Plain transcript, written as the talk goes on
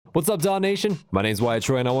What's up, DAW Nation? My name's Wyatt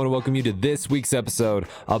Troy, and I want to welcome you to this week's episode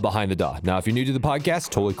of Behind the DAW. Now, if you're new to the podcast,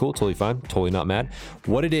 totally cool, totally fine, totally not mad.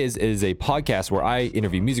 What it is a podcast where I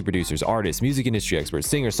interview music producers, artists, music industry experts,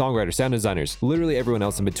 singers, songwriters, sound designers, literally everyone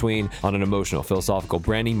else in between on an emotional, philosophical,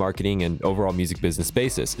 branding, marketing, and overall music business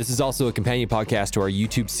basis. This is also a companion podcast to our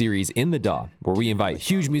YouTube series In the DAW, where we invite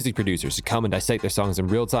huge music producers to come and dissect their songs in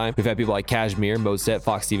real time. We've had people like Kashmir, Moset,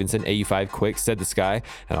 Fox Stevenson, AU5, Quick, Said the Sky,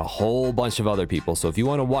 and a whole bunch of other people. So if you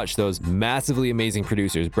want to watch those massively amazing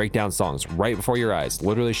producers break down songs right before your eyes,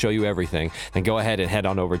 literally show you everything, then go ahead and head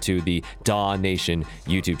on over to the DAW Nation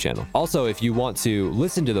YouTube channel. Also, if you want to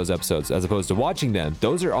listen to those episodes as opposed to watching them,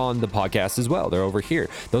 those are on the podcast as well. They're over here.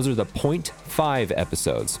 Those are the 0.5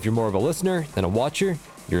 episodes. If you're more of a listener than a watcher,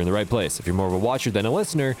 you're in the right place. If you're more of a watcher than a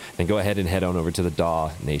listener, then go ahead and head on over to the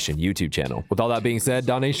DAW Nation YouTube channel. With all that being said,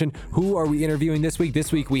 DAW Nation, who are we interviewing this week?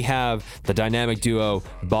 This week we have the dynamic duo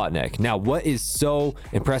Botnek. Now, what is so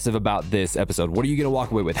impressive about this episode? What are you going to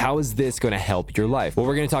walk away with? How is this going to help your life? What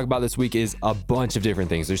we're going to talk about this week is a bunch of different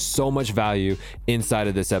things. There's so much value inside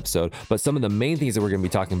of this episode, but some of the main things that we're going to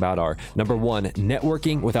be talking about are, number one,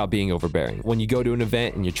 networking without being overbearing. When you go to an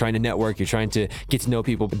event and you're trying to network, you're trying to get to know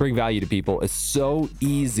people, bring value to people, it's so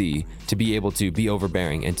easy to be able to be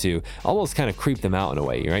overbearing and to almost kind of creep them out in a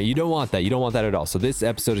way, right? You don't want that. You don't want that at all. So this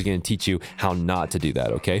episode is going to teach you how not to do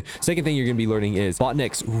that, okay? Second thing you're going to be learning is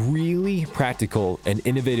Botnek's really practical and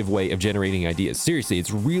innovative way of generating ideas. Seriously,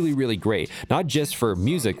 it's really, really great. Not just for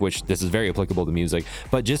music, which this is very applicable to music,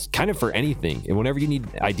 but just kind of for anything. And whenever you need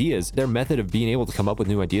ideas, their method of being able to come up with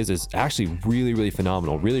new ideas is actually really, really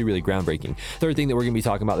phenomenal, really, really groundbreaking. Third thing that we're going to be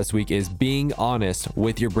talking about this week is being honest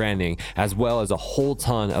with your branding, as well as a whole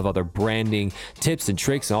ton of other branding tips and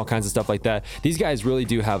tricks and all kinds of stuff like that. These guys really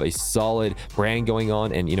do have a solid brand going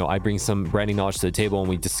on, and I bring some branding knowledge to the table and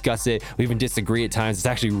we discuss it. We even disagree at times. It's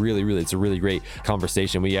actually it's a really great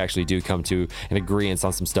conversation. We actually do come to an agreement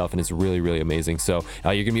on some stuff, and it's really, really amazing. So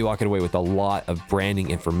you're gonna be walking away with a lot of branding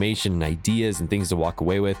information and ideas and things to walk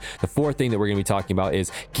away with. The fourth thing that we're gonna be talking about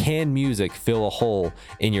is, can music fill a hole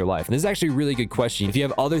in your life? And this is actually a really good question. If you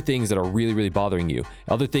have other things that are really, really bothering you,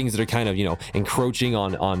 other things that are kind of encroaching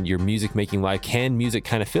on your music making life, can music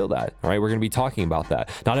kind of fill that? All right, we're going to be talking about that.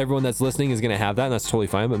 Not everyone that's listening is going to have that, and that's totally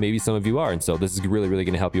fine, but maybe some of you are, and so this is really, really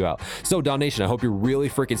going to help you out. So DAW Nation, I hope you're really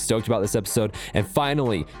freaking stoked about this episode. And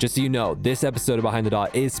finally, just so you know, this episode of Behind the DAW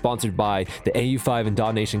is sponsored by the AU5 and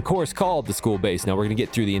DAW Nation course called The School Base. Now we're going to get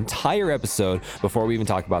through the entire episode before we even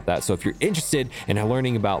talk about that. So if you're interested in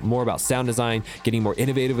learning more about sound design, getting more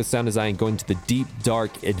innovative with sound design, going to the deep,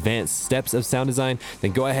 dark, advanced steps of sound design,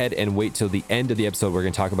 then go ahead and wait till the end of the episode. We're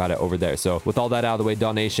going to talk about it over there. So with all that out of the way,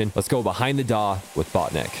 DAW Nation, let's go behind the DAW with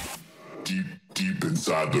Botnek. Deep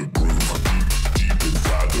inside the groove. Deep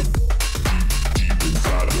inside the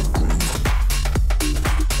groove.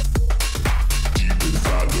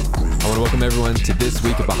 I want to welcome everyone to this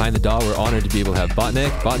week of Behind the DAW. We're honored to be able to have Botnek.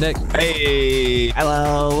 Botnek. Hey.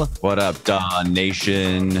 Hello. What up, DAW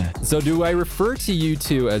Nation? So do I refer to you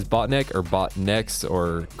two as Botnek or Botnex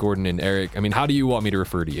or Gordon and Eric? I mean, how do you want me to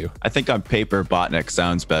refer to you? I think on paper, Botnek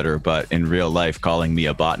sounds better, but in real life, calling me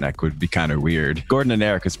a Botnek would be kind of weird. Gordon and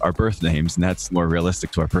Eric is our birth names, and that's more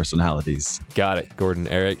realistic to our personalities. Got it, Gordon,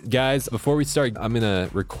 Eric. Guys, before we start, I'm going to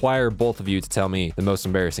require both of you to tell me the most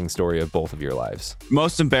embarrassing story of both of your lives.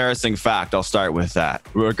 Most embarrassing fact, I'll start with that.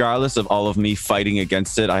 Regardless of all of me fighting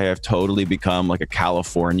against it, I have totally become like a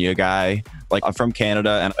California guy. Like, I'm from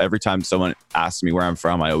Canada, and every time someone asks me where I'm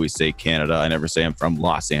from, I always say Canada. I never say I'm from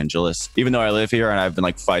Los Angeles, even though I live here, and I've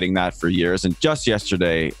been fighting that for years. And just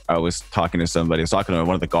yesterday, I was talking to somebody. I was talking to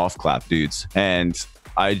one of the golf clap dudes, and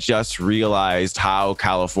I just realized how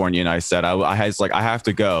Californian I said. I was like, I have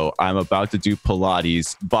to go. I'm about to do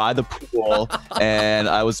Pilates by the pool, and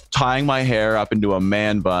I was tying my hair up into a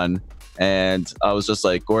man bun. And I was just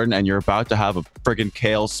like, Gordon, and you're about to have a friggin'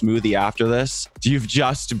 kale smoothie after this? You've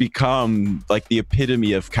just become like the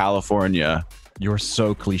epitome of California. You're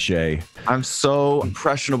so cliche. I'm so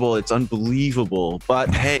impressionable. It's unbelievable.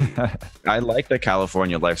 But hey, I like the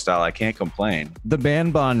California lifestyle. I can't complain. The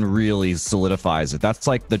man bun really solidifies it. That's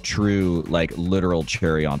like the true, literal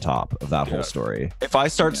cherry on top of that whole story. If I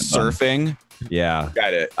start surfing, yeah,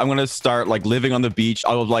 got it. I'm gonna start living on the beach.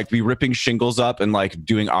 I will be ripping shingles up and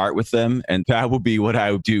doing art with them, and that will be what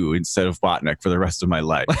I would do instead of Botnek for the rest of my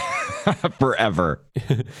life. Forever.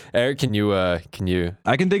 Eric, can you? I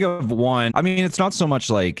can think of one. I mean, it's not so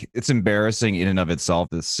much it's embarrassing in and of itself.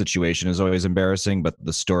 The situation is always embarrassing, but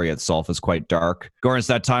the story itself is quite dark. Gordon, it's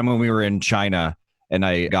that time when we were in China and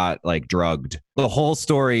I got drugged. The whole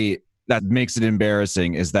story that makes it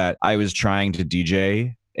embarrassing is that I was trying to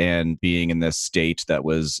DJ and being in this state that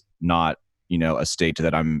was not a state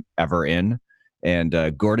that I'm ever in.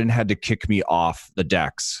 And Gordon had to kick me off the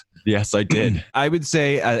decks. Yes, I did. I would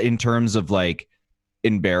say in terms of like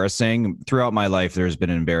embarrassing, throughout my life, there's been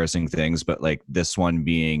embarrassing things, but like this one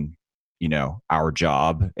being, our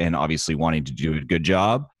job and obviously wanting to do a good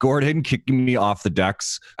job. Gordon kicking me off the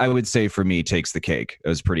decks, I would say for me takes the cake. It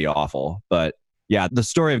was pretty awful. But yeah, the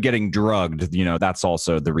story of getting drugged, that's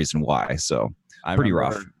also the reason why. So pretty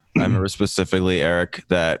rough. I remember specifically, Eric,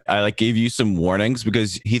 that I like gave you some warnings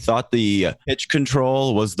because he thought the pitch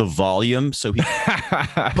control was the volume. So he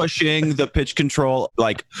pushing the pitch control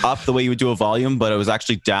like up the way you would do a volume, but it was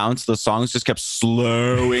actually down. So the songs just kept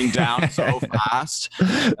slowing down so fast.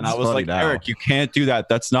 And I was like, now. Eric, you can't do that.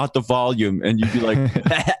 That's not the volume. And you'd be like,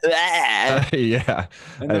 yeah,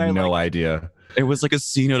 I had no idea. It was like a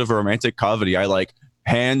scene out of a romantic comedy. I like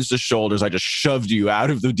hands to shoulders, I just shoved you out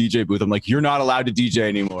of the DJ booth. I'm like, you're not allowed to DJ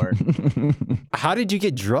anymore. How did you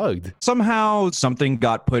get drugged? Somehow something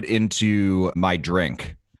got put into my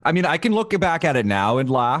drink. I mean, I can look back at it now and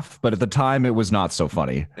laugh, but at the time it was not so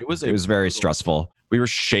funny. It was very stressful. We were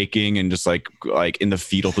shaking and just like in the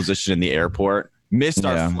fetal position in the airport. Missed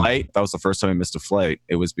our flight. That was the first time I missed a flight.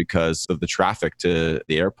 It was because of the traffic to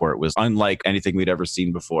the airport was unlike anything we'd ever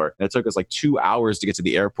seen before. And it took us like 2 hours to get to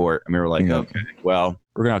the airport. And we were like, okay, well,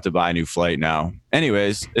 we're going to have to buy a new flight now.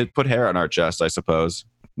 Anyways, it put hair on our chest, I suppose.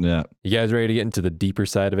 Yeah. You guys ready to get into the deeper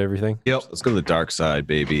side of everything? Yep. Let's go to the dark side,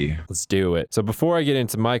 baby. Let's do it. So before I get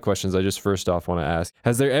into my questions, I just first off want to ask,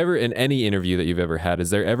 has there ever, in any interview that you've ever had, has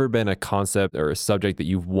there ever been a concept or a subject that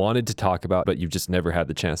you've wanted to talk about, but you've just never had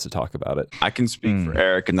the chance to talk about it? I can speak for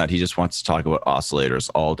Eric in that he just wants to talk about oscillators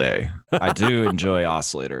all day. I do enjoy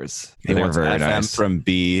oscillators. He They're wants very FM nice. from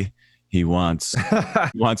B. He wants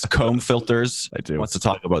comb filters. I do. He wants to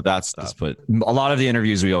talk about that stuff. But a lot of the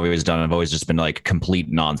interviews we've always done have always just been like complete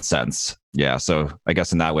nonsense. Yeah. So I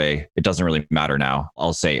guess in that way, it doesn't really matter now.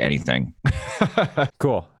 I'll say anything.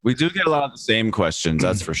 Cool. We do get a lot of the same questions,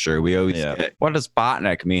 that's for sure. We always get, what does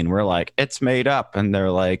Botnek mean? We're like, it's made up. And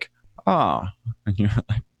they're like, oh. And you're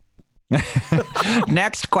like,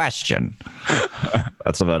 next question.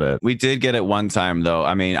 That's about it. We did get it one time, though.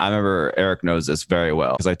 I mean, I remember Eric knows this very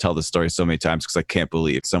well because I tell this story so many times because I can't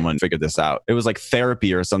believe someone figured this out. It was like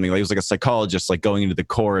therapy or something. Like it was like a psychologist like going into the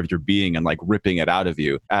core of your being and like ripping it out of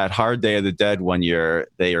you. At Hard Day of the Dead one year,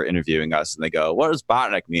 they are interviewing us and they go, what does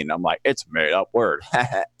Botnek mean? And I'm like, it's a made up word.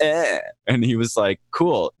 And he was like,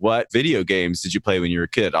 cool. What video games did you play when you were a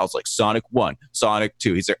kid? I was like, Sonic 1, Sonic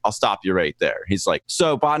 2. He's like, I'll stop you right there. He's like,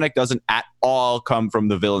 so Botnek doesn't at all come from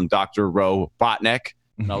the villain Dr. Ro Botnek.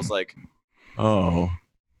 And I was like, oh,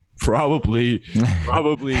 probably.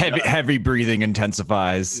 Heavy breathing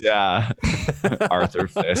intensifies. Yeah. Arthur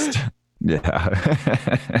Fist.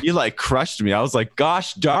 Yeah. You like crushed me. I was like,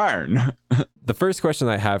 gosh darn. The first question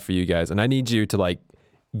I have for you guys, and I need you to like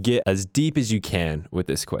get as deep as you can with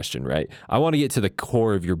this question, right? I want to get to the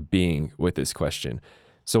core of your being with this question.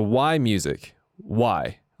 So why music?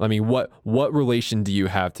 Why? I mean, what relation do you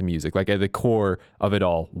have to music? Like at the core of it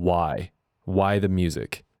all, why? Why the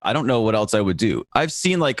music? I don't know what else I would do. I've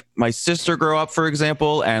seen like my sister grow up, for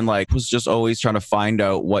example, and like was just always trying to find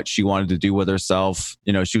out what she wanted to do with herself.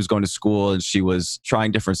 You know, she was going to school and she was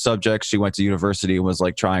trying different subjects. She went to university and was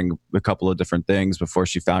like trying a couple of different things before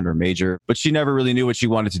she found her major, but she never really knew what she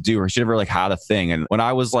wanted to do or she never like had a thing. And when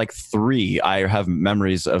I was like 3, I have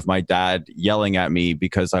memories of my dad yelling at me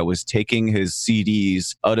because I was taking his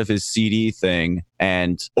CDs out of his CD thing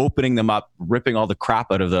and opening them up, ripping all the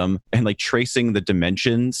crap out of them and like tracing the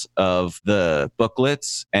dimensions of the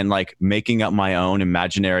booklets and like making up my own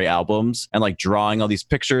imaginary albums and like drawing all these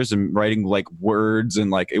pictures and writing like words.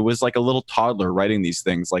 And like, it was like a little toddler writing these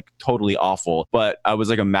things, like totally awful. But I was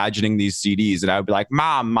like imagining these CDs and I would be like,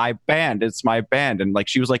 Mom, my band, it's my band. And like,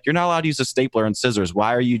 she was like, you're not allowed to use a stapler and scissors.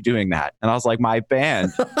 Why are you doing that? And I was like, my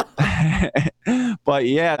band. But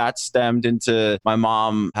yeah, that stemmed into my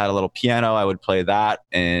mom had a little piano. I would play that.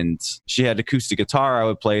 And she had acoustic guitar. I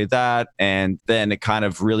would play that. And then it kind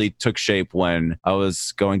of really took shape when I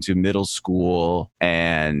was going to middle school.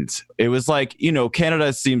 And it was like, you know,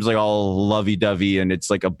 Canada seems like all lovey-dovey and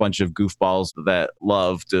it's like a bunch of goofballs that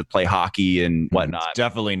love to play hockey and whatnot. It's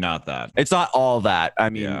definitely not that. It's not all that.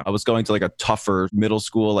 I mean, I was going to like a tougher middle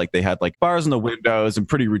school. Like they had like bars in the windows and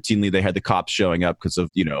pretty routinely they had the cops showing up because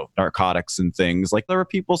of, you know, narcotics and things. Like there were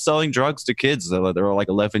people selling drugs to kids that were like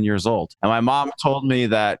 11 years old. And my mom told me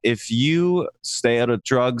that if you stay out of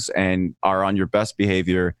drugs and are on your best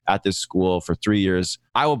behavior at this school for 3 years,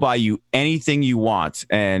 I will buy you anything you want.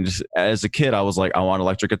 And as a kid, I was like, I want an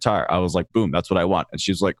electric guitar. I was like, boom, that's what I want. And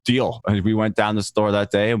she was like, deal. And we went down the store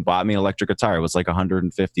that day and bought me an electric guitar. It was like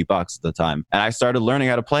 $150 at the time. And I started learning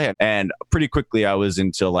how to play it. And pretty quickly I was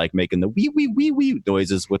into like making the wee, wee, wee, wee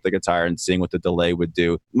noises with the guitar and seeing what the delay would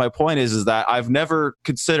do. My point is that I've never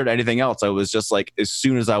considered anything else. I was just like, as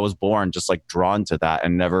soon as I was born, just like drawn to that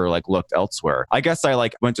and never like looked elsewhere. I guess I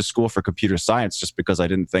like went to school for computer science just because I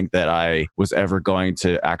didn't think that I was ever going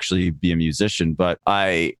to actually be a musician, but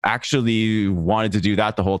I actually wanted to do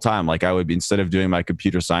that the whole time. Like I would be, instead of doing my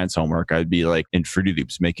computer science homework, I'd be like in Fruity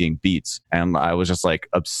Loops making beats. And I was just like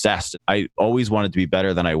obsessed. I always wanted to be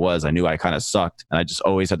better than I was. I knew I kind of sucked. And I just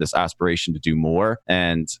always had this aspiration to do more.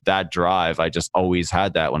 And that drive, I just always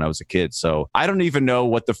had that when I was a kid. So I don't even know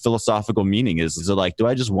what the philosophical meaning is. Is it like, do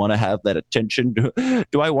I just want to have that attention?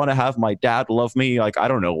 Do I want to have my dad love me? Like, I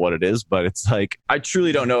don't know what it is, but it's like, I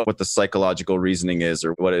truly don't know what the psychological reasoning is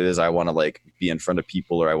or what it is I want to like be in front of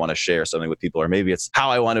people or I want to share something with people, or maybe it's how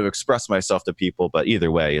I want to express myself to people. But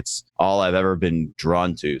either way, it's all I've ever been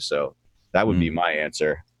drawn to. So that would be my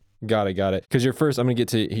answer. Got it. Because your first, I'm going to get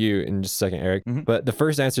to you in just a second, Eric. But the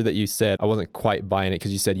first answer that you said, I wasn't quite buying it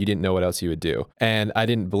because you said you didn't know what else you would do. And I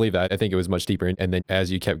didn't believe that. I think it was much deeper. And then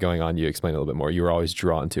as you kept going on, you explained a little bit more. You were always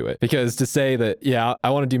drawn to it. Because to say that, yeah,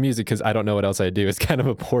 I want to do music because I don't know what else I do is kind of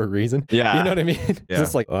a poor reason. Yeah. You know what I mean? It's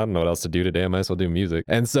just like, well, I don't know what else to do today. I might as well do music.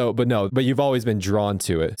 And so, but you've always been drawn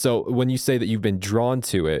to it. So when you say that you've been drawn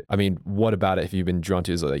to it, I mean, what about it have you been drawn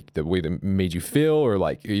to? Is it like the way that made you feel or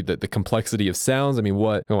like the complexity of sounds? I mean,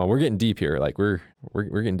 come on, we're getting deep here. Like we're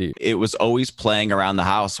getting deep. It was always playing around the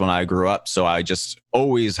house when I grew up. So I just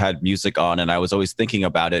always had music on and I was always thinking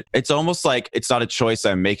about it. It's almost like it's not a choice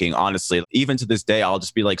I'm making, honestly. Even to this day, I'll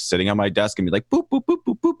just be like sitting on my desk and be like, boop, boop, boop,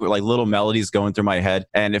 boop, boop, like little melodies going through my head.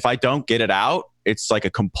 And if I don't get it out, it's like a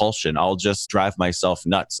compulsion. I'll just drive myself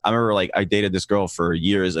nuts. I remember like I dated this girl for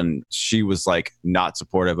years and she was like not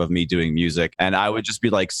supportive of me doing music. And I would just be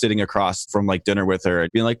like sitting across from like dinner with her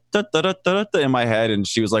and being like da, da, da, da, da, in my head. And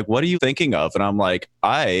she was like, what are you thinking of? And I'm like,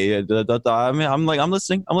 I'm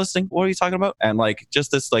listening. What are you talking about? And like just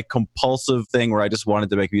this like compulsive thing where I just wanted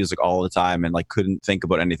to make music all the time and like couldn't think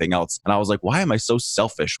about anything else. And I was like, why am I so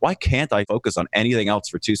selfish? Why can't I focus on anything else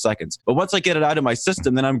for 2 seconds? But once I get it out of my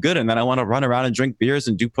system, then I'm good. And then I want to run around and drink beers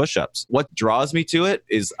and do push-ups. What draws me to it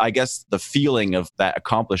is, I guess, the feeling of that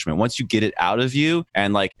accomplishment. Once you get it out of you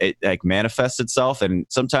and like it like manifests itself, and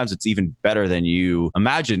sometimes it's even better than you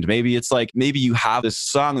imagined. Maybe it's like, maybe you have this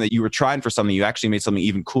song that you were trying for something, you actually made something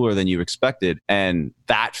even cooler than you expected. And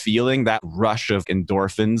that feeling, that rush of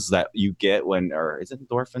endorphins that you get when, or is it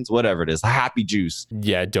endorphins? Whatever it is, happy juice.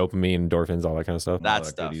 Yeah, dopamine, endorphins, all that kind of stuff. That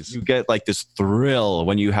stuff. You get like this thrill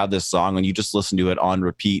when you have this song and you just listen to it on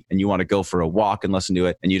repeat and you want to go for a walk and listen to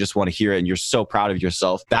it and you just want to hear it and you're so proud of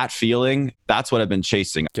yourself. That feeling, that's what I've been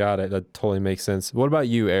chasing. Got it. That totally makes sense. What about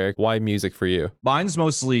you, Eric? Why music for you? Mine's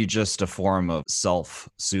mostly just a form of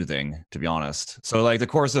self-soothing, to be honest. So like the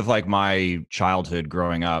course of like my childhood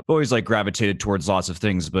growing up, always like gravitated towards lots of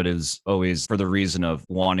things, but is always for the reason of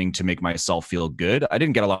wanting to make myself feel good. I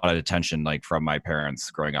didn't get a lot of attention like from my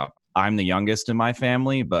parents growing up. I'm the youngest in my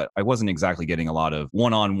family, but I wasn't exactly getting a lot of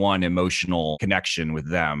one-on-one emotional connection with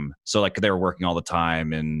them. So like they were working all the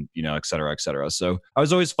time and, you know, et cetera, et cetera. So I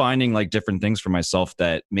was always finding like different things for myself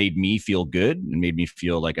that made me feel good and made me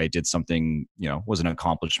feel like I did something, you know, was an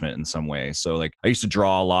accomplishment in some way. So like I used to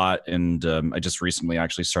draw a lot and I just recently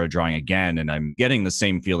actually started drawing again. And I'm getting the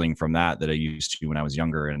same feeling from that I used to when I was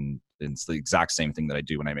younger. And it's the exact same thing that I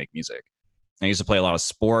do when I make music. I used to play a lot of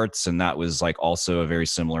sports, and that was like also a very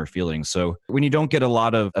similar feeling. So when you don't get a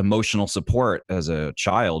lot of emotional support as a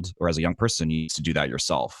child or as a young person, you need to do that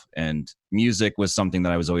yourself. And music was something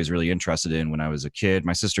that I was always really interested in when I was a kid.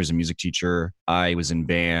 My sister's a music teacher. I was in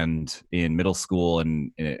band in middle school,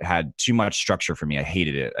 and it had too much structure for me. I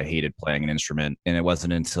hated it. I hated playing an instrument. And it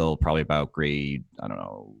wasn't until probably about grade,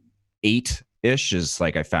 8-ish is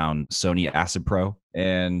like I found Sony Acid Pro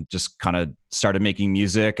and just kind of started making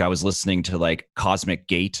music. I was listening to like Cosmic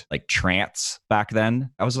Gate, like trance back then.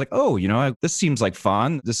 I was like, oh, you know, this seems like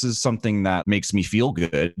fun. This is something that makes me feel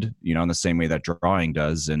good, you know, in the same way that drawing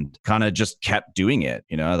does, and kind of just kept doing it.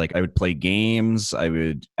 You know, like I would play games, I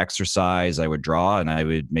would exercise, I would draw, and I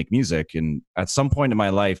would make music. And at some point in my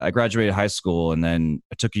life, I graduated high school and then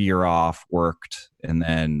I took a year off, worked, and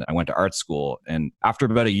then I went to art school. And after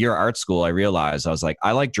about a year at art school, I realized I was like,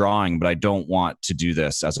 I like drawing, but I don't want to do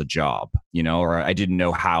this as a job. or I didn't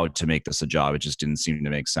know how to make this a job. It just didn't seem to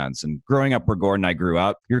make sense. And growing up where Gordon and I grew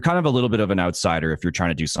up, you're kind of a little bit of an outsider if you're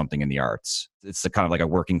trying to do something in the arts. It's kind of like a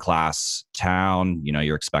working class town.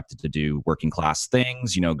 You're expected to do working class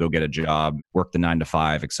things, go get a job, work the 9 to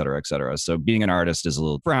 5, et cetera, et cetera. So being an artist is a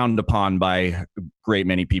little frowned upon by a great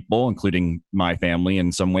many people, including my family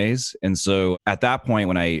in some ways. And so at that point,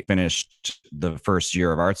 when I finished the first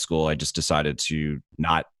year of art school, I just decided to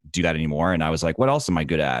not do that anymore. And I was like, what else am I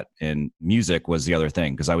good at? And music was the other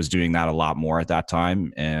thing, because I was doing that a lot more at that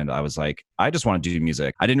time. And I was like, I just want to do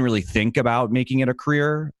music. I didn't really think about making it a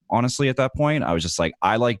career, honestly, at that point. I was just like,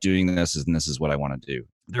 I like doing this, and this is what I want to do.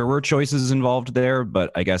 There were choices involved there,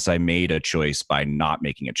 but I guess I made a choice by not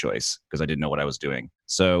making a choice because I didn't know what I was doing.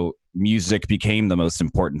 So music became the most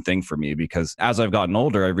important thing for me, because as I've gotten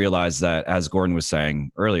older, I realized that, as Gordon was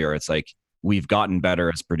saying earlier, it's like we've gotten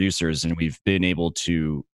better as producers, and we've been able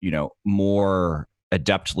to, more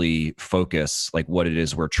adeptly focus like what it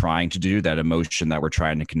is we're trying to do, that emotion that we're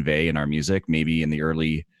trying to convey in our music. Maybe in the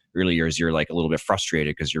early years, you're like a little bit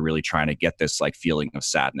frustrated because you're really trying to get this like feeling of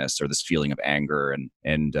sadness or this feeling of anger and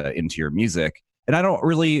into your music. And I don't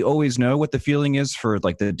really always know what the feeling is for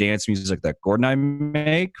like the dance music that Gordon and I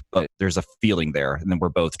make, but there's a feeling there. And then we're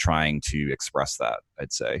both trying to express that,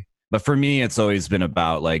 I'd say. But for me, it's always been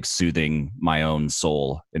about like soothing my own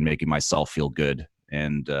soul and making myself feel good.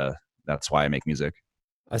 And that's why I make music.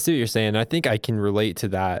 I see what you're saying. I think I can relate to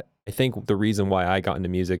that. I think the reason why I got into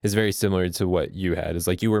music is very similar to what you had. Is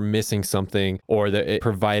like you were missing something, or that it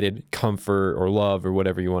provided comfort or love or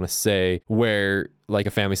whatever you want to say, where like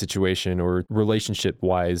a family situation or relationship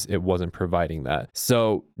wise, it wasn't providing that.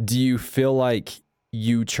 So do you feel like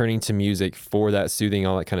you turning to music for that soothing,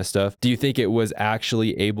 all that kind of stuff, do you think it was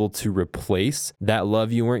actually able to replace that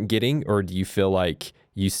love you weren't getting? Or do you feel like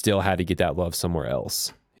you still had to get that love somewhere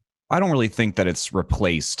else? I don't really think that it's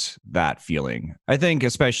replaced that feeling. I think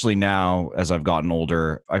especially now as I've gotten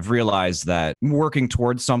older, I've realized that I'm working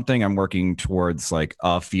towards something. I'm working towards like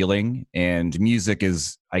a feeling, and music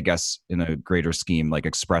is, I guess, in a greater scheme, like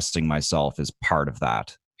expressing myself is part of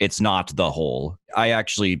that. It's not the whole. I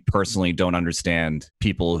actually personally don't understand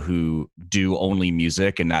people who do only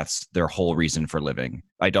music and that's their whole reason for living.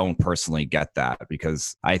 I don't personally get that,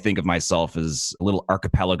 because I think of myself as a little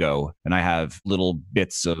archipelago, and I have little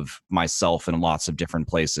bits of myself in lots of different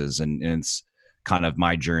places. And it's kind of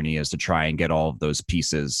my journey is to try and get all of those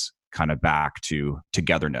pieces kind of back to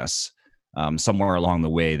togetherness. Somewhere along the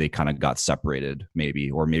way, they kind of got separated, maybe,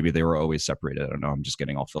 or maybe they were always separated. I don't know. I'm just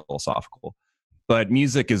getting all philosophical. But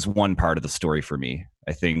music is one part of the story for me.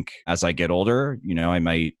 I think as I get older, I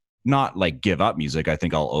might not like give up music. I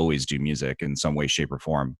think I'll always do music in some way, shape, or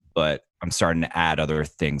form. But I'm starting to add other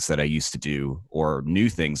things that I used to do, or new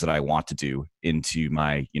things that I want to do, into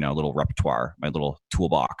my, little repertoire, my little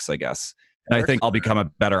toolbox, I guess. And I think I'll become a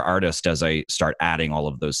better artist as I start adding all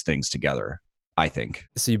of those things together, I think.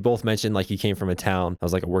 So you both mentioned like you came from a town that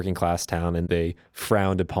was like a working class town, and they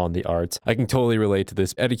frowned upon the arts. I can totally relate to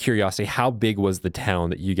this. Out of curiosity, how big was the town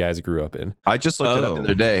that you guys grew up in? I just looked it up the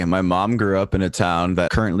other day. My mom grew up in a town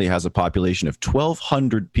that currently has a population of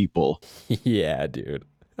 1,200 people. Yeah, dude.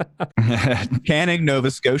 Canning, Nova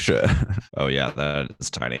Scotia. Oh yeah, that is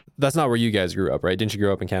tiny. That's not where you guys grew up, right? Didn't you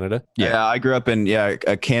grow up in Canada? Yeah, I grew up in,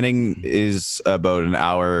 Canning is about an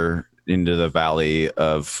hour into the valley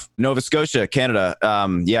of Nova Scotia, Canada.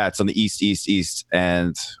 It's on the east,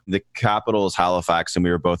 and the capital is Halifax, and we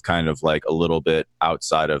were both kind of like a little bit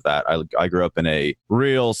outside of that. I grew up in a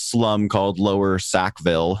real slum called Lower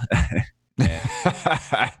Sackville.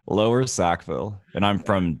 Lower Sackville. And I'm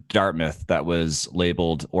from Dartmouth, that was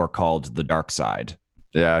labeled or called the dark side.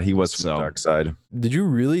 Yeah, he was from the dark side. Did you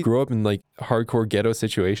really grow up in like hardcore ghetto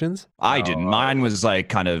situations? I didn't. Mine was like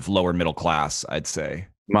kind of lower middle class, I'd say.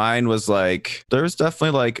 Mine was like, there was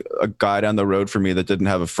definitely like a guy down the road for me that didn't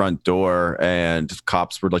have a front door, and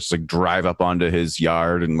cops would just like drive up onto his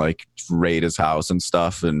yard and like raid his house and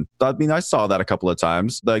stuff. And I mean, I saw that a couple of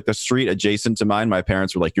times. Like the street adjacent to mine, my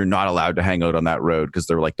parents were like, you're not allowed to hang out on that road, because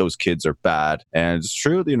they're like, those kids are bad. And it's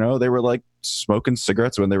true, they were like smoking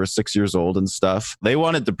cigarettes when they were 6 years old and stuff. They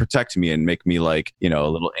wanted to protect me and make me like, a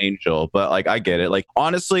little angel. But like, I get it. Like,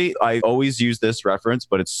 honestly, I always use this reference,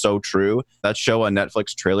 but it's so true. That show on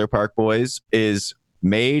Netflix, Trailer Park Boys, is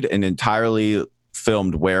made and entirely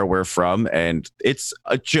filmed where we're from, and it's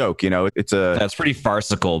a joke. That's pretty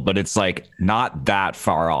farcical, but it's like not that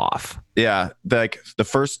far off. Yeah, like the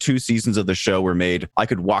first 2 seasons of the show were made. I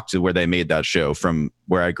could walk to where they made that show from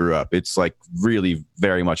where I grew up. It's like really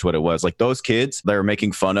very much what it was. Like those kids they were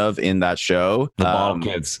making fun of in that show. The bottle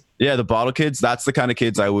kids. Yeah, the bottle kids, that's the kind of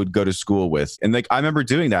kids I would go to school with. And like I remember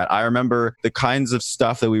doing that. I remember the kinds of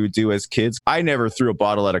stuff that we would do as kids. I never threw a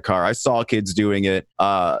bottle at a car. I saw kids doing it.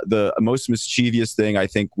 The most mischievous thing I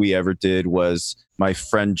think we ever did was my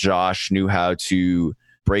friend Josh knew how to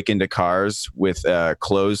break into cars with a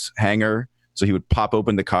clothes hanger. So he would pop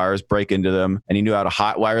open the cars, break into them, and he knew how to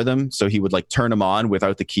hotwire them. So he would like turn them on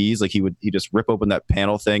without the keys. Like he just rip open that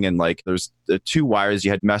panel thing, and like there's the 2 wires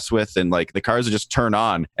you had to mess with, and like the cars would just turn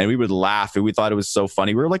on, and we would laugh, and we thought it was so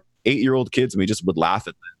funny. We were like 8-year-old kids, and we just would laugh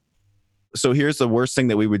at them. So here's the worst thing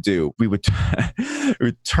that we would do. We would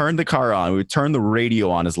turn the car on. We would turn the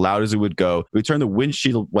radio on as loud as it would go. We would turn the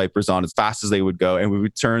windshield wipers on as fast as they would go. And we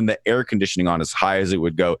would turn the air conditioning on as high as it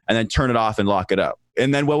would go, and then turn it off and lock it up.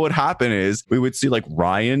 And then what would happen is we would see like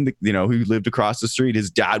Ryan, who lived across the street, his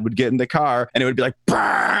dad would get in the car and it would be like,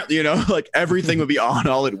 like everything would be on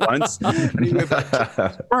all at once. And he would be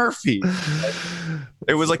like, Murphy.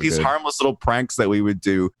 It was like these harmless little pranks that we would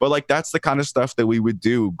do. But like, that's the kind of stuff that we would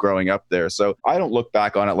do growing up there. So I don't look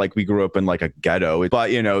back on it like we grew up in like a ghetto. But,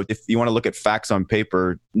 if you want to look at facts on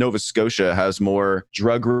paper, Nova Scotia has more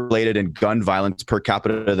drug related and gun violence per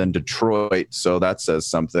capita than Detroit. So that says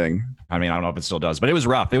something. I mean, I don't know if it still does, but it was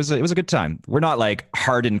rough. It was a good time. We're not like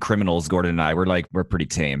hardened criminals, Gordon and I. We're pretty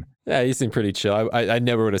tame. Yeah, you seem pretty chill. I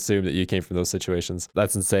never would assume that you came from those situations.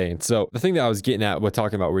 That's insane. So the thing that I was getting at with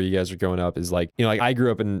talking about where you guys are growing up is like, like I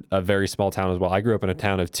grew up in a very small town as well. I grew up in a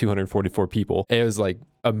town of 244 people. It was like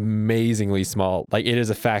amazingly small. Like it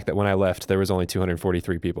is a fact that when I left, there was only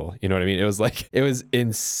 243 people. You know what I mean? It was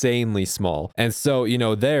insanely small. And so,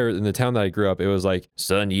 there in the town that I grew up, it was like,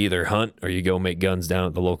 son, you either hunt or you go make guns down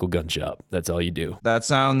at the local gun shop. That's all you do. That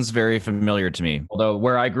sounds very familiar to me. Although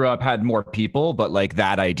where I grew up had more people, but like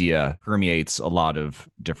that idea permeates a lot of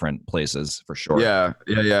different places for sure. Yeah.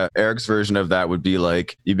 Eric's version of that would be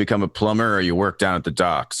like you become a plumber or you work down at the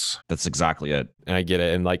docks. That's exactly it. And I get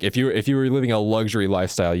it. And like if you were living a luxury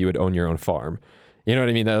lifestyle, you would own your own farm. You know what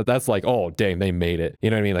I mean? That's like, oh, dang, they made it. You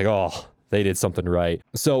know what I mean? Like, oh, they did something right.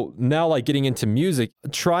 So now like getting into music,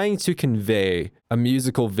 trying to convey a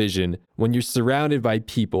musical vision when you're surrounded by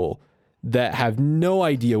people that have no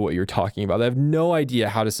idea what you're talking about. They have no idea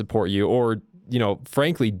how to support you or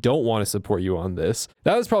frankly, don't want to support you on this.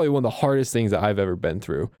 That was probably one of the hardest things that I've ever been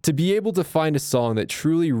through. To be able to find a song that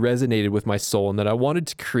truly resonated with my soul and that I wanted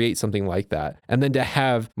to create something like that. And then to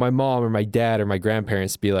have my mom or my dad or my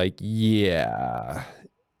grandparents be like, yeah,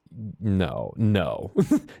 no.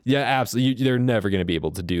 Yeah, absolutely. They're never going to be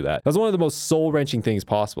able to do that. That's one of the most soul-wrenching things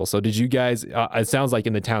possible. So did you guys, it sounds like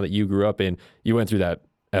in the town that you grew up in, you went through that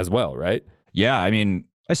as well, right? Yeah, I mean,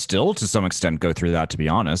 I still, to some extent, go through that, to be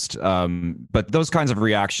honest. But those kinds of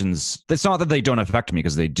reactions, it's not that they don't affect me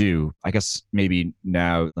because they do. I guess maybe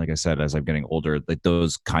now, like I said, as I'm getting older, like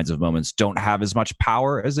those kinds of moments don't have as much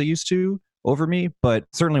power as they used to over me. But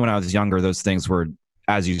certainly when I was younger, those things were,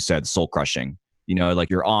 as you said, soul crushing. Like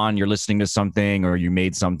you're listening to something or you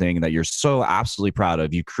made something that you're so absolutely proud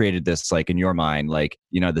of. You created this like in your mind, like,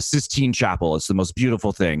 the Sistine Chapel, it's the most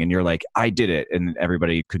beautiful thing. And you're like, I did it. And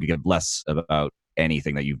everybody could give less about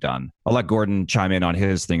anything that you've done. I'll let Gordon chime in on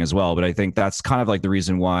his thing as well, but I think that's kind of like the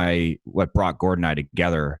reason why what brought Gordon and I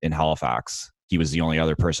together in Halifax. He was the only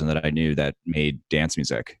other person that I knew that made dance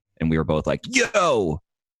music, and we were both like, yo,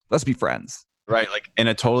 let's be friends. Right. Like in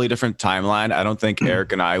a totally different timeline, I don't think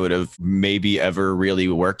Eric and I would have maybe ever really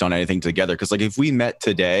worked on anything together. Because like if we met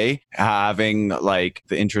today having like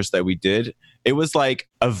the interest that we did, it was like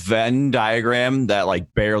a Venn diagram that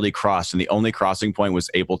like barely crossed. And the only crossing point was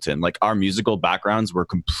Ableton. Like our musical backgrounds were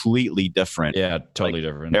completely different. Yeah, totally like,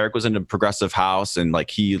 different. Eric was into progressive house and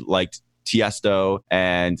like he liked Tiesto,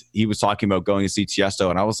 and he was talking about going to see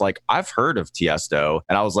Tiesto, and I was like, I've heard of Tiesto,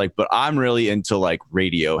 and I was like, but I'm really into like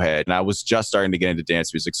Radiohead, and I was just starting to get into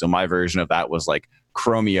dance music, so my version of that was like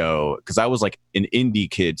Chromeo, because I was like an indie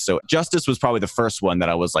kid. So Justice was probably the first one that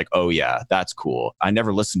I was like, oh yeah, that's cool. I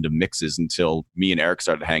never listened to mixes until me and Eric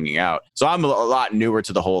started hanging out, so I'm a lot newer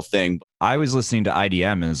to the whole thing. I was listening to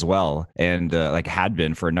IDM as well, and like had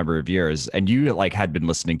been for a number of years, and you like had been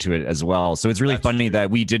listening to it as well. So it's really funny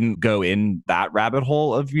that we didn't go in that rabbit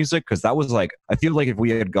hole of music, because that was like, I feel like if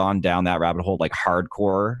we had gone down that rabbit hole, like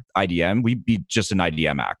hardcore IDM, we'd be just an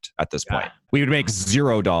IDM act at this point. We would make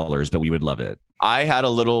 $0, but we would love it. I had a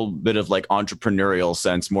little bit of like entrepreneurial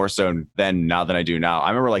sense more so then now than I do now. I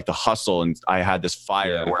remember like the hustle, and I had this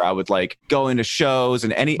fire where I would like go into shows,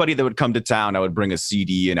 and anybody that would come to town, I would bring a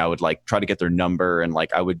CD and I would like try to get their number. And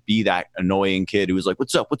like I would be that annoying kid who was like,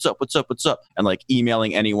 what's up? What's up? What's up? What's up? And like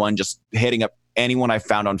emailing anyone, just hitting up anyone I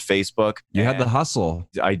found on Facebook. You had the hustle.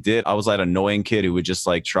 I did. I was that annoying kid who would just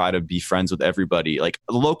like try to be friends with everybody. Like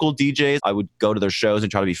the local DJs, I would go to their shows and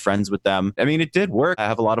try to be friends with them. I mean, it did work. I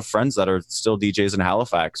have a lot of friends that are still DJs in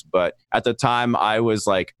Halifax, but at the time I was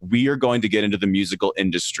like, we are going to get into the musical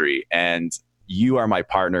industry, and you are my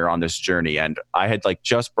partner on this journey. And I had like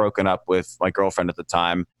just broken up with my girlfriend at the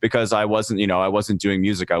time because I wasn't doing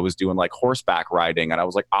music. I was doing like horseback riding, and I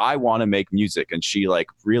was like, I want to make music. And she like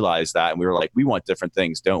realized that, and we were like, we want different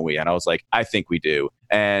things, don't we? And I was like, I think we do.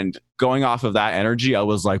 And going off of that energy, I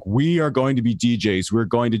was like, we are going to be DJs. We're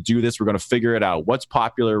going to do this. We're going to figure it out. What's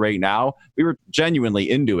popular right now? We were genuinely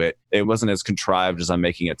into it. It wasn't as contrived as I'm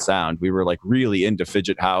making it sound. We were like really into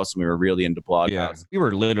Fidget House, and we were really into Blog House. We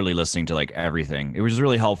were literally listening to like everything. It was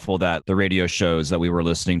really helpful that the radio shows that we were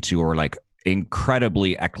listening to were like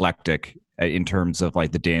incredibly eclectic in terms of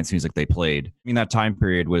like the dance music they played. I mean, that time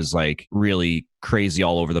period was like really crazy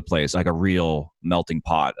all over the place, like a real melting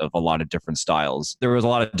pot of a lot of different styles. There was a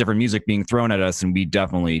lot of different music being thrown at us, and we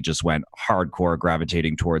definitely just went hardcore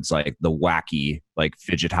gravitating towards like the wacky, like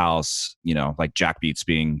Fidget House, you know, like Jack Beats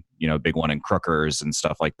being, you know, a big one, and Crookers and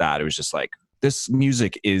stuff like that. It was just like, this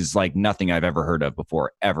music is like nothing I've ever heard of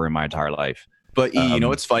before, ever in my entire life. But you know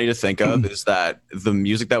what's funny to think of is that the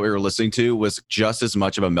music that we were listening to was just as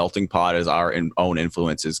much of a melting pot as our own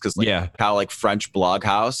influences. Because how like French Blog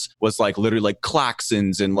House was like literally like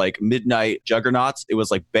klaxons and like midnight juggernauts. It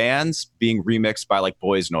was like bands being remixed by like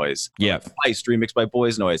Boys Noise. Yeah, Feist remixed by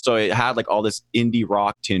Boys Noise. So it had like all this indie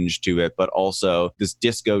rock tinge to it, but also this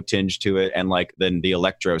disco tinge to it, and like then the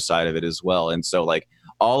electro side of it as well. And so like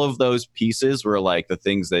all of those pieces were like the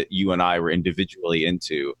things that you and I were individually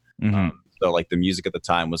into. So like the music at the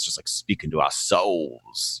time was just like speaking to our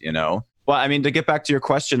souls, you know? Well, I mean, to get back to your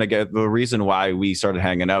question again, the reason why we started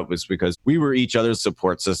hanging out was because we were each other's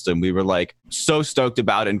support system. We were like so stoked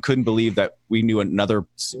about it and couldn't believe that we knew another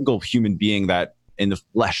single human being that in the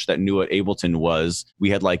flesh that knew what Ableton was. We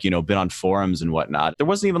had like, you know, been on forums and whatnot. There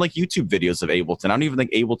wasn't even like YouTube videos of Ableton. I don't even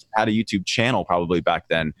think Ableton had a YouTube channel probably back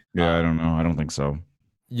then. Yeah, I don't know. I don't think so.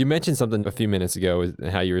 You mentioned something a few minutes ago,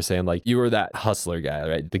 how you were saying like you were that hustler guy,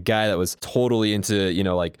 right? The guy that was totally into, you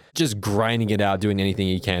know, like just grinding it out, doing anything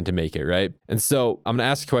he can to make it, right? And so I'm going to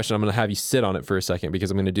ask a question. I'm going to have you sit on it for a second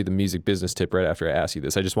because I'm going to do the music business tip right after I ask you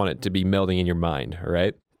this. I just want it to be melding in your mind, all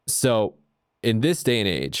right? So in this day and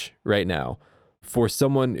age right now, for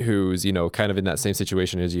someone who's, you know, kind of in that same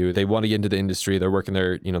situation as you, they want to get into the industry, they're working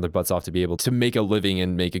their, you know, their butts off to be able to make a living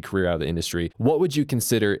and make a career out of the industry. What would you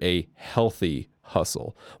consider a healthy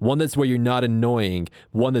hustle? One that's where you're not annoying,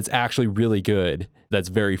 one that's actually really good, that's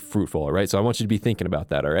very fruitful, all right? So I want you to be thinking about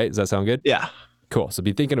that, all right? Does that sound good? Yeah. Cool. So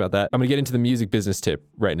be thinking about that. I'm going to get into the music business tip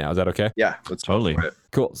right now. Is that okay? Yeah, let's totally.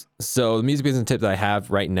 Cool. So the music business tip that I have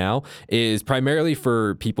right now is primarily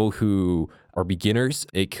for people who are beginners.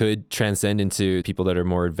 It could transcend into people that are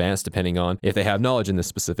more advanced depending on if they have knowledge in this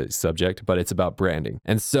specific subject, but it's about branding.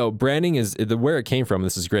 And so branding is where it came from.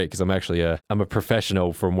 This is great because I'm actually I'm a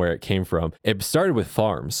professional from where it came from. It started with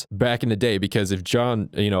farms back in the day because if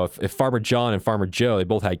Farmer John and Farmer Joe, they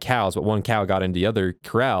both had cows, but one cow got into the other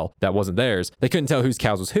corral that wasn't theirs, they couldn't tell whose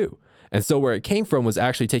cows was who. And so where it came from was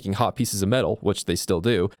actually taking hot pieces of metal, which they still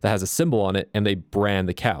do, that has a symbol on it, and they brand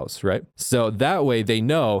the cows, right? So that way they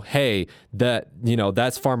know, hey, that, you know,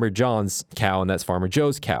 that's Farmer John's cow and that's Farmer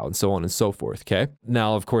Joe's cow, and so on and so forth, okay?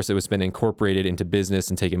 Now, of course, it was been incorporated into business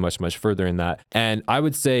and taken much, much further in that. And I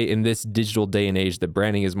would say in this digital day and age that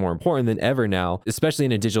branding is more important than ever now, especially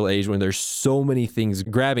in a digital age when there's so many things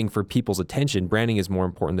grabbing for people's attention, branding is more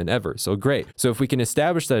important than ever. So great. So if we can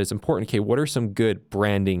establish that it's important, okay, what are some good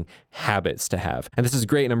branding habits to have? And this is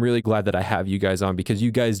great, and I'm really glad that I have you guys on because you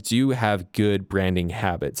guys do have good branding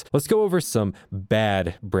habits. Let's go over some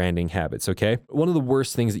bad branding habits, okay? One of the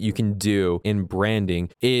worst things that you can do in branding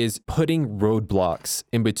is putting roadblocks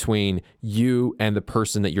in between you and the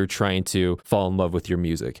person that you're trying to fall in love with your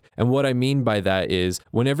music. And what I mean by that is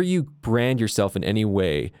whenever you brand yourself in any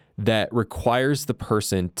way that requires the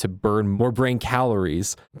person to burn more brain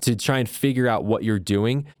calories to try and figure out what you're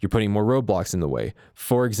doing, you're putting more roadblocks in the way.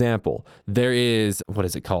 For example, there is, what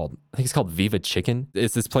is it called? I think it's called Viva Chicken.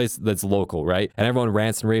 It's this place that's local, right? And everyone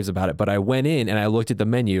rants and raves about it. But I went in and I looked at the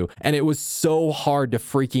menu and it was so hard to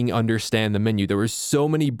freaking understand the menu. There were so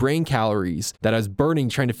many brain calories that I was burning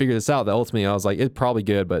trying to figure this out that ultimately I was like, it's probably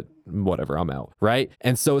good, but whatever, I'm out, right?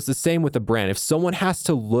 And so it's the same with the brand. If someone has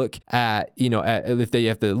to look at, if they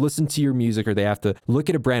have to listen to your music or they have to look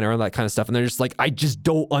at a brand or all that kind of stuff, and they're just like, I just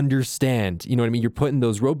don't understand, you know what I mean? You're putting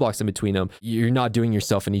those roadblocks in between them. You're not doing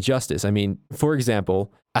yourself any justice. I mean, for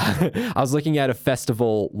example, I was looking at a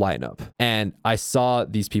festival lineup and I saw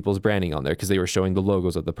these people's branding on there because they were showing the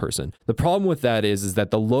logos of the person. The problem with that is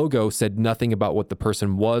that the logo said nothing about what the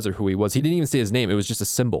person was or who he was. He didn't even say his name. It was just a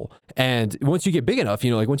symbol. And once you get big enough,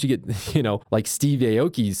 like once you get, like Steve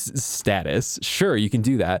Aoki's status, sure, you can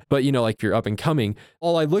do that. But, like if you're up and coming,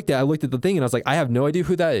 I looked at the thing and I was like, I have no idea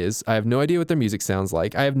who that is. I have no idea what their music sounds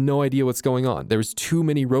like. I have no idea what's going on. There was too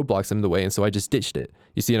many roadblocks in the way. And so I just ditched it.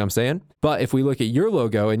 You see what I'm saying? But if we look at your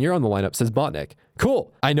logo and you're on the lineup, it says Botnek.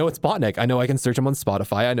 Cool. I know it's Botnek. I know I can search him on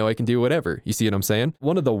Spotify. I know I can do whatever. You see what I'm saying?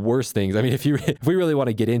 One of the worst things, I mean, if we really want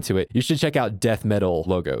to get into it, you should check out death metal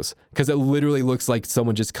logos because it literally looks like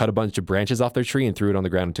someone just cut a bunch of branches off their tree and threw it on the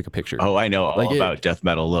ground and took a picture. Oh, I know all about death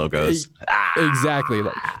metal logos. Exactly.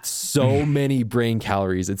 Like, so many brain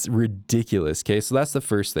calories. It's ridiculous. Okay. So that's the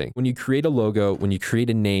first thing. When you create a logo, when you create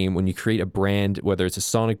a name, when you create a brand, whether it's a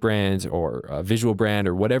sonic brand or a visual brand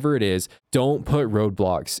or whatever it is, don't put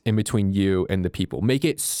roadblocks in between you and the people. Make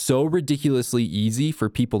it so ridiculously easy for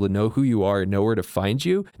people to know who you are and know where to find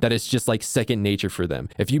you that it's just like second nature for them.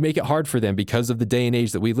 If you make it hard for them because of the day and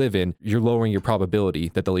age that we live in, you're lowering your probability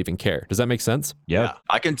that they'll even care. Does that make sense? Yeah.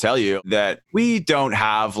 I can tell you that we don't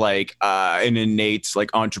have like an innate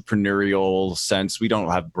like entrepreneurial sense. We don't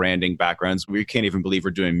have branding backgrounds. We can't even believe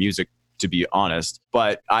we're doing music, to be honest.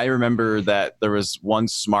 But I remember that there was one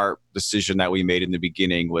smart decision that we made in the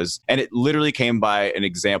beginning and it literally came by an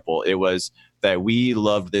example. It was that we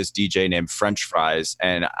loved this DJ named French Fries.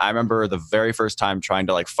 And I remember the very first time trying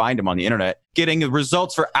to like find him on the internet, getting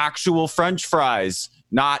results for actual French fries,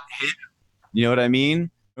 not him. You know what I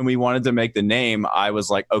mean? When we wanted to make the name, I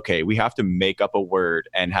was like, okay, we have to make up a word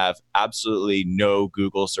and have absolutely no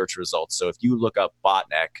Google search results. So if you look up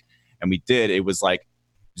Botnek, and we did, it was like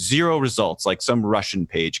 0 results, like some Russian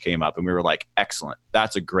page came up and we were like, excellent,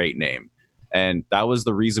 that's a great name. And that was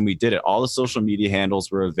the reason we did it. All the social media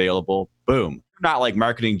handles were available. Boom. Not like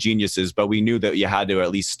marketing geniuses, but we knew that you had to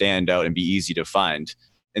at least stand out and be easy to find.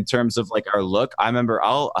 In terms of like our look, I remember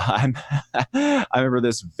I remember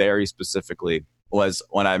this very specifically was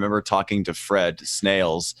when I remember talking to Fred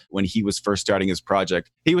Snails when he was first starting his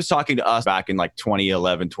project. He was talking to us back in like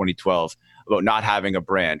 2011, 2012 about not having a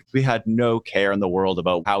brand. We had no care in the world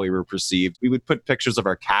about how we were perceived. We would put pictures of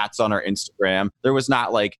our cats on our Instagram. There was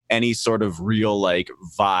not like any sort of real like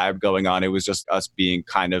vibe going on. It was just us being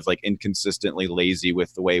kind of like inconsistently lazy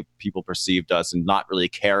with the way people perceived us and not really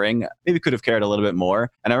caring. Maybe could have cared a little bit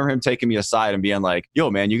more. And I remember him taking me aside and being like, yo,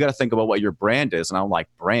 man, you got to think about what your brand is. And I'm like,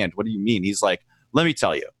 brand? What do you mean? He's like, let me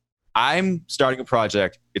tell you, I'm starting a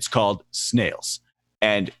project. It's called Snails.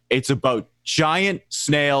 And it's about giant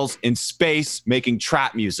snails in space making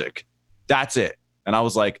trap music. That's it. And I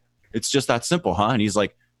was like, it's just that simple, huh? And he's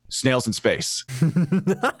like, snails in space.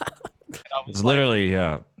 It's literally,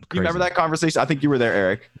 yeah. You remember that conversation? I think you were there,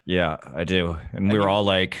 Eric. Yeah, I do. And we were all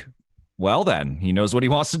like, well, then he knows what he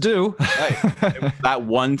wants to do. Right. It was that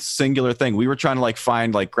one singular thing. We were trying to like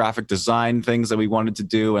find like graphic design things that we wanted to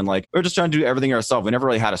do. And like, we were just trying to do everything ourselves. We never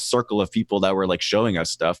really had a circle of people that were like showing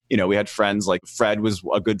us stuff. We had friends like Fred was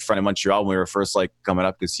a good friend in Montreal when we were first like coming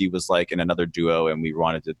up because he was like in another duo and we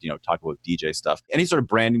wanted to, talk about DJ stuff. Any sort of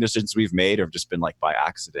branding decisions we've made have just been like by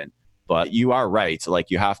accident. But you are right.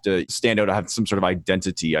 Like you have to stand out, have some sort of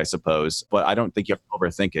identity, I suppose. But I don't think you have to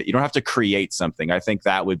overthink it. You don't have to create something. I think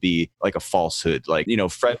that would be like a falsehood. Like,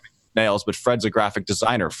 Fred nails, but Fred's a graphic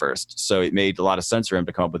designer first. So it made a lot of sense for him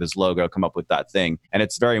to come up with his logo, come up with that thing. And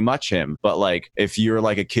it's very much him. But like, if you're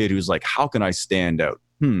like a kid who's like, how can I stand out?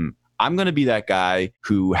 I'm going to be that guy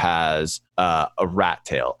who has a rat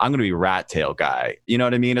tail. I'm going to be rat tail guy. You know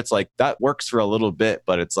what I mean? It's like that works for a little bit,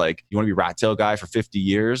 but it's like, you want to be rat tail guy for 50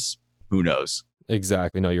 years? Who knows?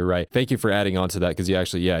 Exactly. No, you're right. Thank you for adding on to that because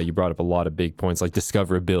you brought up a lot of big points like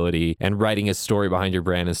discoverability and writing a story behind your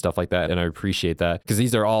brand and stuff like that. And I appreciate that because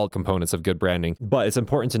these are all components of good branding. But it's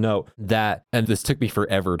important to note that, and this took me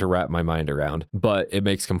forever to wrap my mind around, but it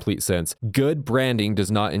makes complete sense. Good branding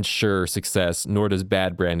does not ensure success, nor does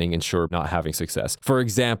bad branding ensure not having success. For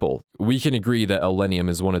example, we can agree that Illenium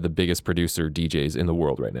is one of the biggest producer DJs in the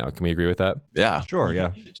world right now. Can we agree with that? Yeah. Sure,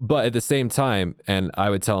 yeah. But at the same time, and I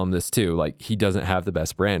would tell him this too, like he doesn't have the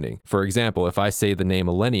best branding. For example, if I say the name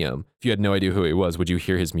Illenium, if you had no idea who he was, would you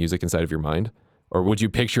hear his music inside of your mind? Or would you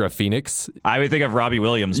picture a phoenix? I would think of Robbie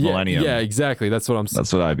Williams Millennium. Yeah, exactly. That's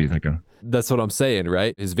what I'd be thinking. That's what I'm saying,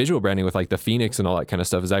 right? His visual branding with like the phoenix and all that kind of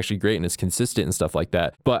stuff is actually great and it's consistent and stuff like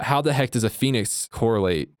that. But how the heck does a phoenix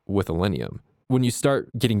correlate with a Millennium? When you start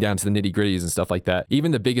getting down to the nitty gritties and stuff like that,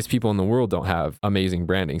 even the biggest people in the world don't have amazing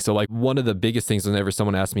branding. So like one of the biggest things whenever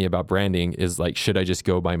someone asks me about branding is like, should I just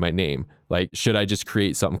go by my name? Like, should I just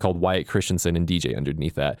create something called Wyatt Christensen and DJ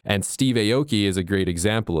underneath that? And Steve Aoki is a great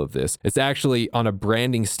example of this. It's actually, on a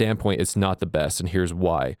branding standpoint, it's not the best. And here's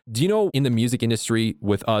why. Do you know in the music industry,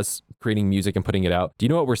 with us creating music and putting it out, do you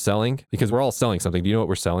know what we're selling? Because we're all selling something. Do you know what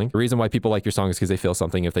we're selling? The reason why people like your song is because they feel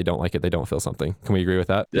something. If they don't like it, they don't feel something. Can we agree with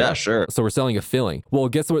that? Yeah, sure. So we're selling a feeling. Well,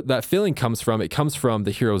 guess what that feeling comes from? It comes from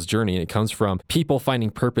the hero's journey, and it comes from people finding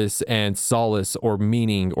purpose and solace or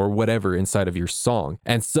meaning or whatever inside of your song.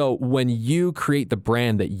 And so when you create the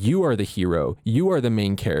brand that you are the hero, you are the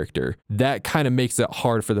main character, that kind of makes it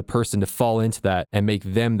hard for the person to fall into that and make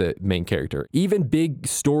them the main character. Even big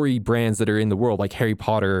story brands that are in the world, like Harry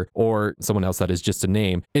Potter or someone else that is just a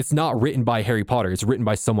name, it's not written by Harry Potter, it's written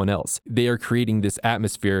by someone else. They are creating this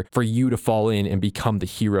atmosphere for you to fall in and become the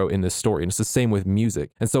hero in this story. And it's the same with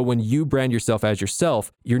music. And so when you brand yourself as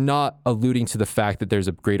yourself, you're not alluding to the fact that there's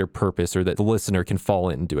a greater purpose or that the listener can fall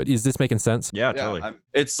in and do it. Is this making sense? Yeah, totally.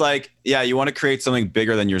 It's like, yeah, you want to create something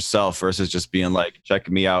bigger than yourself versus just being like, check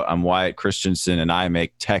me out, I'm Wyatt Christensen and I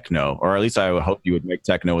make techno. Or at least I would hope you would make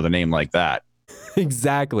techno with a name like that.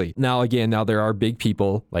 Exactly. Now there are big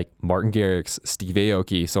people like Martin Garrix, Steve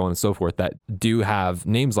Aoki, so on and so forth that do have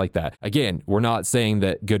names like that. Again, we're not saying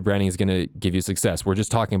that good branding is going to give you success. We're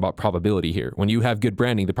just talking about probability here. When you have good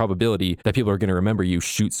branding, the probability that people are going to remember you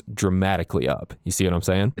shoots dramatically up. You see what I'm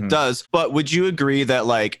saying? It does. But would you agree that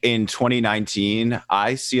like in 2019,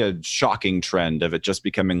 I see a shocking trend of it just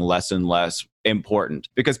becoming less and less important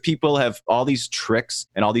because people have all these tricks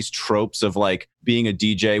and all these tropes of like being a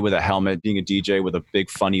DJ with a helmet, being a DJ with a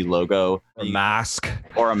big funny logo, a mask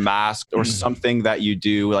or something that you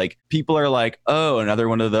do. Like people are like, oh, another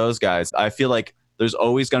one of those guys. I feel like there's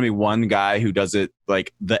always going to be one guy who does it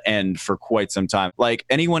like the end for quite some time. Like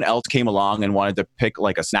anyone else came along and wanted to pick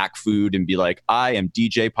like a snack food and be like, I am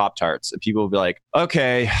DJ Pop-Tarts. And people will be like,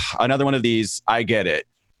 okay, another one of these. I get it.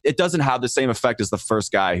 It doesn't have the same effect as the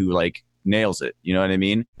first guy who like nails it. You know what I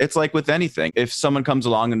mean? It's like with anything. If someone comes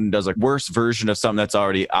along and does a worse version of something that's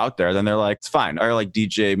already out there, then they're like, it's fine. I like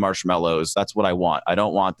DJ Marshmallows. That's what I want. I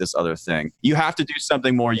don't want this other thing. You have to do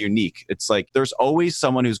something more unique. It's like there's always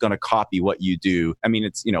someone who's going to copy what you do. I mean,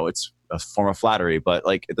 it's a form of flattery, but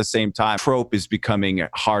like at the same time, trope is becoming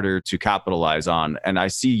harder to capitalize on. And I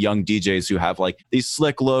see young DJs who have like these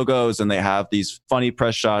slick logos and they have these funny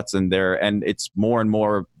press shots and it's more and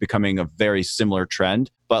more becoming a very similar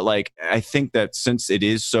trend. But like, I think that since it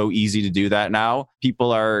is so easy to do that now,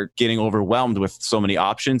 people are getting overwhelmed with so many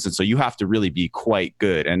options. And so you have to really be quite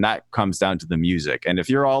good. And that comes down to the music. And if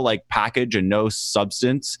you're all like package and no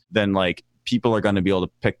substance, then like, people are going to be able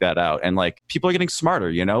to pick that out. And like people are getting smarter,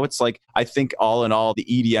 it's like, I think all in all, the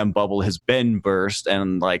EDM bubble has been burst,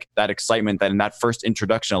 and like that excitement that in that first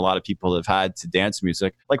introduction, a lot of people have had to dance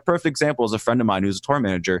music. Like perfect example is a friend of mine who's a tour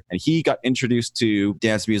manager, and he got introduced to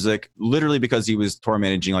dance music literally because he was tour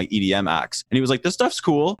managing like EDM acts. And he was like, this stuff's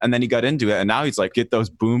cool. And then he got into it. And now he's like, get those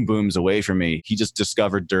boom booms away from me. He just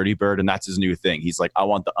discovered Dirty Bird and that's his new thing. He's like, I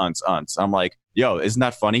want the unts. I'm like, yo, isn't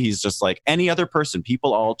that funny? He's just like any other person.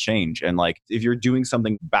 People all change. And like, if you're doing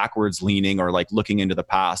something backwards leaning or like looking into the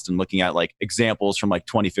past and looking at like examples from like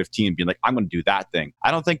 2015, being like, I'm going to do that thing. I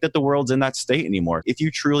don't think that the world's in that state anymore. If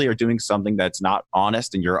you truly are doing something that's not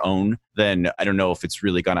honest and your own, then I don't know if it's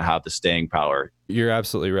really going to have the staying power. You're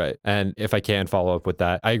absolutely right. And if I can follow up with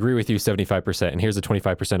that, I agree with you 75%. And here's the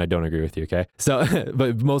 25% I don't agree with you, okay? So,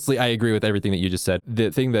 but mostly I agree with everything that you just said.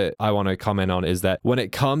 The thing that I want to comment on is that when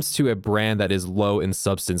it comes to a brand that is low in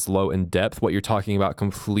substance, low in depth, what you're talking about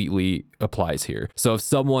completely applies here. So if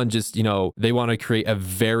someone just, they want to create a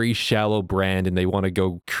very shallow brand and they want to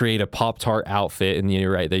go create a Pop-Tart outfit and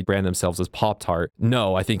you're right, they brand themselves as Pop-Tart.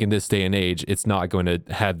 No, I think in this day and age, it's not going to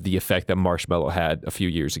have the effect that Marshmallow had a few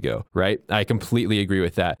years ago, right? I completely agree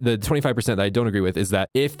with that. The 25% that I don't agree with is that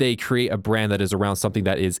if they create a brand that is around something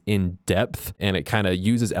that is in depth and it kind of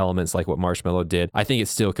uses elements like what Marshmallow did, I think it's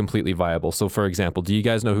still completely viable. So for example, do you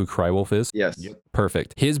guys know who Crywolf is? Yes. Yep.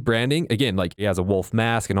 Perfect. His branding, again, like he has a wolf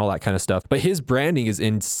mask and all that kind of stuff, but his branding is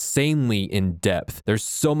insanely in depth. There's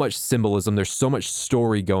so much symbolism. There's so much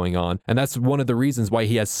story going on. And that's one of the reasons why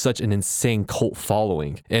he has such an insane cult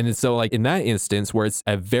following. And so like in that instance where it's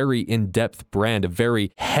a very in-depth brand, a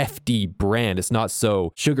very hefty brand. It's not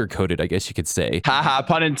so sugar-coated, I guess you could say. Haha,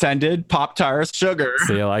 pun intended. Pop-Tarts, sugar.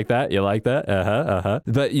 So you like that? You like that?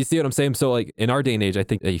 But you see what I'm saying? So like in our day and age, I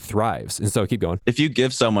think he thrives. And so keep going. If you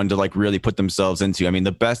give someone to like really put themselves into, I mean,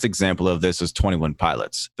 the best example of this is 21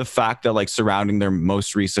 Pilots. The fact that like surrounding their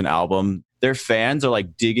most recent album, their fans are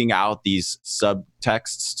like digging out these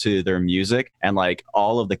subtexts to their music and like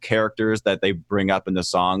all of the characters that they bring up in the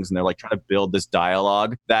songs. And they're like trying to build this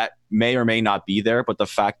dialogue that may or may not be there. But the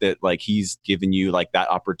fact that like he's given you like that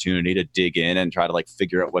opportunity to dig in and try to like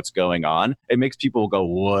figure out what's going on, it makes people go,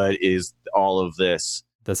 what is all of this?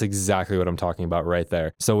 That's exactly what I'm talking about right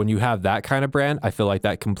there. So when you have that kind of brand, I feel like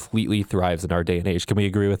that completely thrives in our day and age. Can we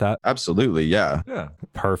agree with that? Absolutely. Yeah. Yeah.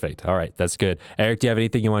 Perfect. All right. That's good. Eric, do you have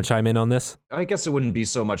anything you want to chime in on this? I guess it wouldn't be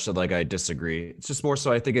so much that like I disagree. It's just more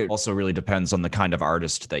so I think it also really depends on the kind of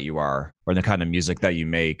artist that you are or the kind of music that you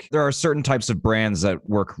make. There are certain types of brands that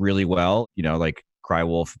work really well, you know, like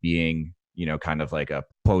Crywolf being, you know, kind of like a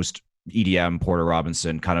post EDM Porter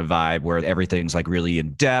Robinson kind of vibe where everything's like really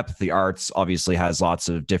in depth. The arts obviously has lots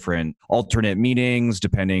of different alternate meanings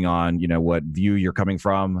depending on, you know, what view you're coming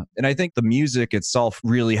from. And I think the music itself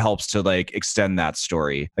really helps to like extend that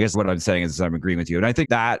story. I guess what I'm saying is I'm agreeing with you. And I think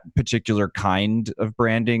that particular kind of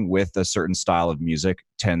branding with a certain style of music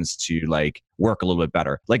tends to like work a little bit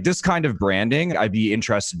better. Like this kind of branding, I'd be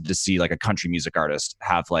interested to see like a country music artist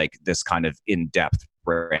have like this kind of in-depth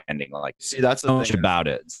branding. Like, see, that's the so much thing about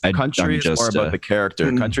it. Country is more about the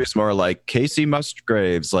character. Country is more like Casey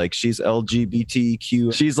Musgraves. Like she's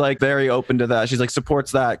LGBTQ. She's like very open to that. She's like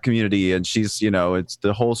supports that community, and she's, you know, it's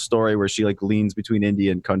the whole story where she like leans between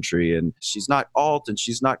indie and country, and she's not alt and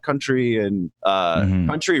she's not country. And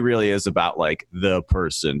country really is about like the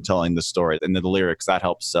person telling the story, and the lyrics that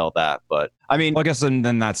helps sell that. But I mean, well, I guess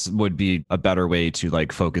then that's would be a better way to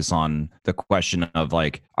like focus on the question of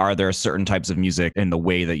like, are there certain types of music in the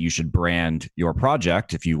way that you should brand your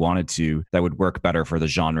project if you wanted to that would work better for the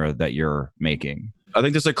genre that you're making? I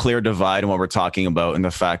think there's a clear divide in what we're talking about, and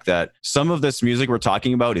the fact that some of this music we're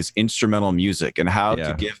talking about is instrumental music, and how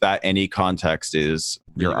to give that any context is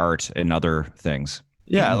your art and other things.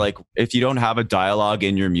 Yeah, like if you don't have a dialogue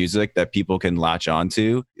in your music that people can latch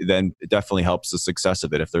onto, then it definitely helps the success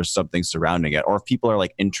of it if there's something surrounding it. Or if people are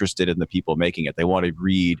like interested in the people making it, they want to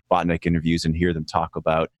read Botnek interviews and hear them talk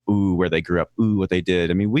about, where they grew up, what they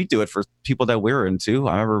did. I mean, we do it for people that we're into.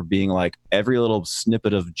 I remember being like, every little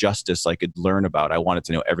snippet of justice I could learn about, I wanted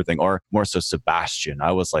to know everything. Or more so Sebastian.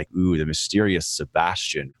 I was like, the mysterious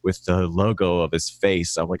Sebastian with the logo of his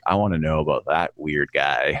face. I'm like, I want to know about that weird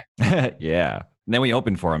guy. Yeah. And then we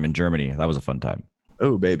opened for him in Germany. That was a fun time.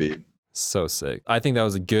 Oh, baby. So sick. I think that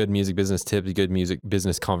was a good music business tip, a good music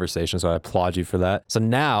business conversation. So I applaud you for that. So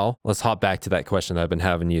now let's hop back to that question that I've been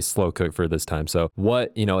having you slow cook for this time. So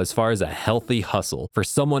what, as far as a healthy hustle for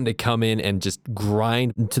someone to come in and just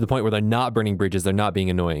grind to the point where they're not burning bridges, they're not being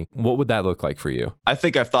annoying, what would that look like for you? I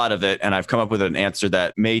think I've thought of it and I've come up with an answer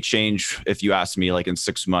that may change if you ask me like in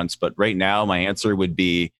 6 months. But right now my answer would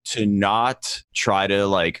be to not try to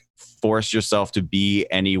like force yourself to be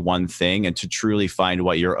any one thing, and to truly find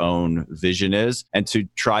what your own vision is, and to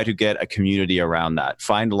try to get a community around that.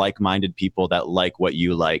 Find like-minded people that like what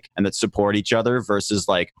you like and that support each other, versus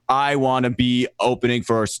like, I want to be opening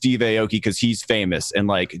for Steve Aoki because he's famous, and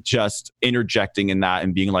like just interjecting in that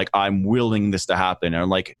and being like, I'm willing this to happen, and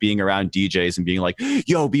like being around DJs and being like,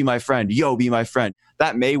 yo, be my friend, yo, be my friend.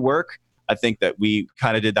 That may work. I think that we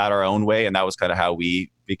kind of did that our own way, and that was kind of how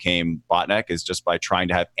we became Botnek, is just by trying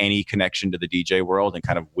to have any connection to the DJ world and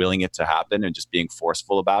kind of willing it to happen and just being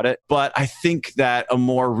forceful about it. But I think that a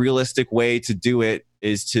more realistic way to do it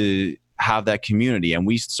is to have that community. And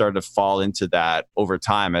we started to fall into that over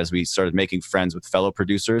time as we started making friends with fellow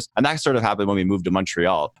producers. And that sort of happened when we moved to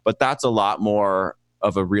Montreal. But that's a lot more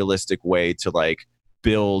of a realistic way to like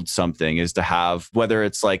build something, is to have, whether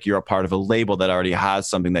it's like you're a part of a label that already has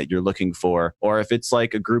something that you're looking for, or if it's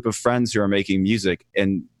like a group of friends who are making music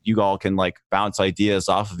and you all can like bounce ideas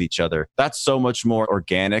off of each other. That's so much more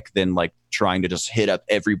organic than like trying to just hit up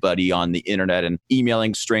everybody on the internet and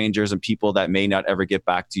emailing strangers and people that may not ever get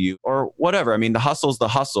back to you or whatever. I mean, the hustle's the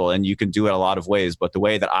hustle, and you can do it a lot of ways. But the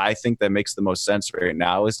way that I think that makes the most sense right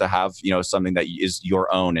now is to have, something that is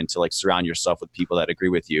your own, and to like surround yourself with people that agree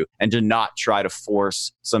with you, and to not try to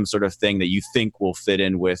force some sort of thing that you think will fit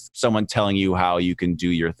in with someone telling you how you can do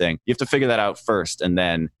your thing. You have to figure that out first and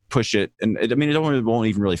then push it. And it won't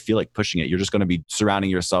even really feel like pushing it. You're just going to be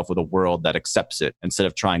surrounding yourself with a world that accepts it, instead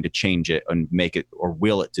of trying to change it and make it or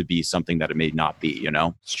will it to be something that it may not be,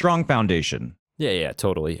 Strong foundation. Yeah,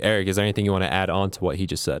 totally. Eric, is there anything you want to add on to what he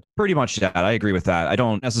just said? Pretty much that. I agree with that. I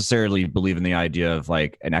don't necessarily believe in the idea of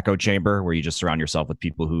like an echo chamber where you just surround yourself with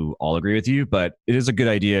people who all agree with you, but it is a good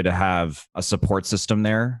idea to have a support system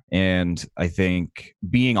there. And I think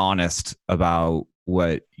being honest about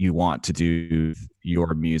what you want to do with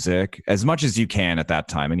your music as much as you can at that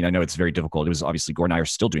time. I mean, I know it's very difficult. It was obviously Gordon and I are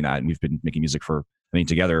still doing that. And we've been making music for,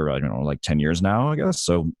 together, I don't know, like 10 years now, I guess.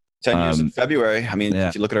 So 10 years in February. I mean,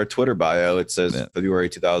 if you look at our Twitter bio, it says February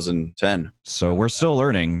 2010. So we're still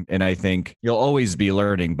learning. And I think you'll always be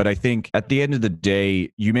learning. But I think at the end of the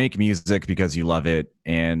day, you make music because you love it.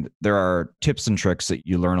 And there are tips and tricks that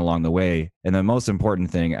you learn along the way. And the most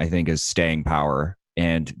important thing, I think, is staying power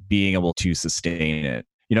and being able to sustain it.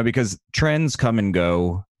 Because trends come and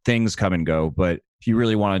go, things come and go. But if you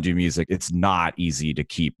really want to do music, it's not easy to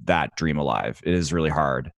keep that dream alive. It is really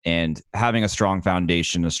hard. And having a strong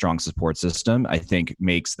foundation, a strong support system, I think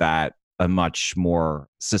makes that a much more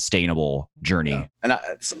sustainable journey. Yeah. And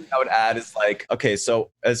something I would add is like, okay,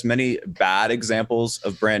 so as many bad examples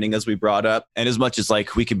of branding as we brought up, and as much as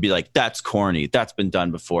like we could be like, that's corny, that's been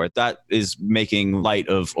done before, that is making light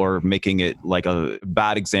of or making it like a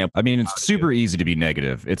bad example. I mean, it's super easy to be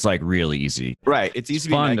negative. It's like really easy. Right. It's easy to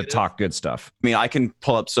be fun negative. To talk good stuff. I mean, I can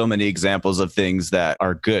pull up so many examples of things that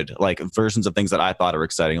are good, like versions of things that I thought are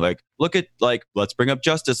exciting. Like, look at like, let's bring up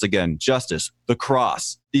Justice again. Justice, The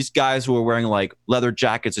Cross. These guys who are wearing like leather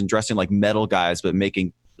jackets and dressing like metal guys, but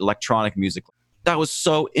making electronic music. That was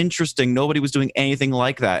so interesting. Nobody was doing anything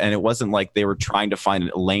like that. And it wasn't like they were trying to find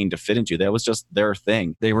a lane to fit into. That was just their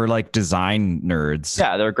thing. They were like design nerds.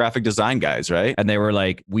 Yeah, they're graphic design guys, right? And they were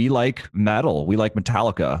like, we like metal. We like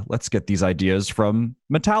Metallica. Let's get these ideas from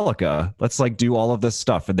Metallica. Let's like do all of this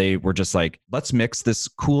stuff. And they were just like, let's mix this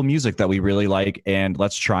cool music that we really like and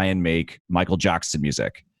let's try and make Michael Jackson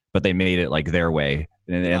music. But they made it like their way.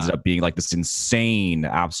 And it ended up being like this insane,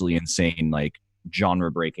 absolutely insane, like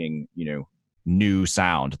genre breaking, new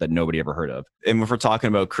sound that nobody ever heard of. And if we're talking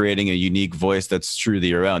about creating a unique voice that's true to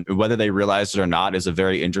your own, whether they realize it or not is a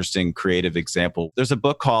very interesting creative example. There's a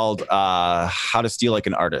book called How to Steal Like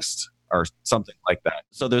an Artist, or something like that.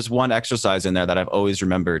 So there's one exercise in there that I've always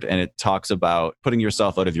remembered, and it talks about putting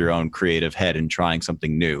yourself out of your own creative head and trying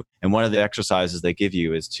something new. And one of the exercises they give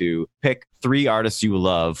you is to pick 3 artists you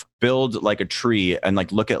love, build like a tree, and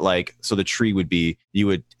like look at like, so the tree would be, you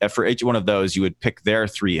would, for each one of those, you would pick their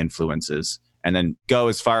 3 influences and then go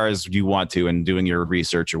as far as you want to in doing your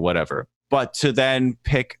research or whatever. But to then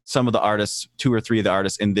pick some of the artists, 2 or 3 of the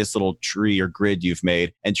artists in this little tree or grid you've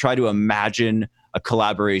made, and try to imagine a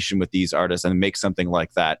collaboration with these artists and make something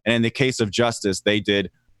like that. And in the case of Justice, they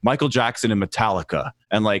did Michael Jackson and Metallica.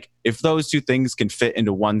 And like, if those 2 things can fit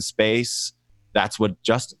into one space, that's what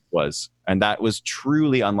Justice was. And that was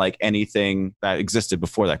truly unlike anything that existed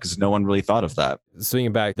before that, because no one really thought of that.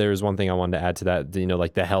 Swinging back, there was one thing I wanted to add to that,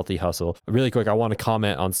 like the healthy hustle. Really quick, I want to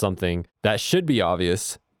comment on something that should be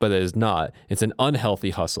obvious, but it is not. It's an unhealthy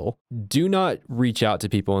hustle. Do not reach out to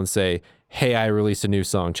people and say, hey, I released a new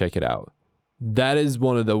song, check it out. That is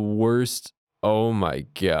one of the worst, oh my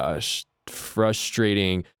gosh,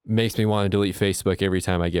 frustrating, makes me want to delete Facebook every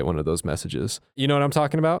time I get one of those messages. You know what I'm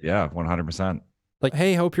talking about? Yeah, 100%. Like,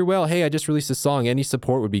 hey, hope you're well. Hey, I just released a song. Any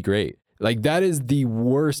support would be great. Like, that is the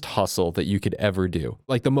worst hustle that you could ever do.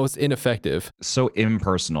 Like, the most ineffective. So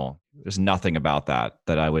impersonal. There's nothing about that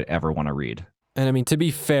I would ever want to read. And I mean, to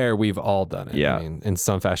be fair, we've all done it. Yeah. I mean, in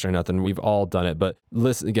some fashion or nothing, we've all done it. But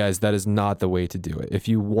listen, guys, that is not the way to do it. If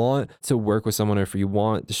you want to work with someone, or if you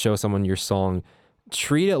want to show someone your song,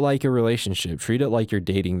 treat it like a relationship. Treat it like you're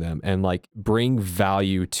dating them, and like bring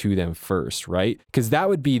value to them first, right? Because that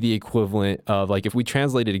would be the equivalent of, like, if we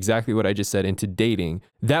translated exactly what I just said into dating,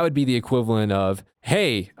 that would be the equivalent of,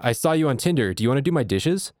 hey, I saw you on Tinder. Do you want to do my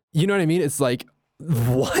dishes? You know what I mean? It's like,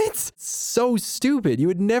 what? So stupid. You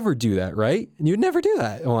would never do that, right? And you would never do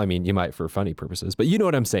that. Well, I mean, you might for funny purposes, but you know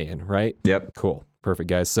what I'm saying, right? Yep. Cool. Perfect,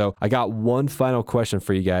 guys. So I got one final question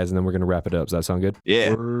for you guys, and then we're going to wrap it up. Does that sound good?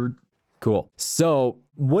 Yeah. Cool. So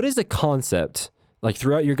what is a concept, like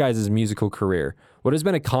throughout your guys' musical career, what has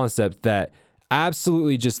been a concept that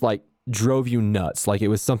absolutely just like drove you nuts? Like it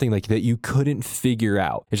was something like that you couldn't figure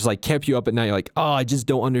out. It just like kept you up at night. You're like, oh, I just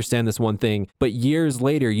don't understand this one thing. But years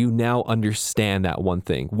later, you now understand that one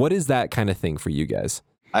thing. What is that kind of thing for you guys?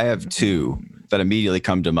 I have 2 that immediately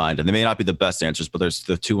come to mind, and they may not be the best answers, but there's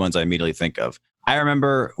the 2 ones I immediately think of. I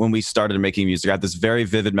remember when we started making music, I had this very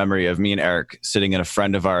vivid memory of me and Eric sitting in a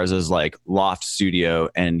friend of ours' like loft studio,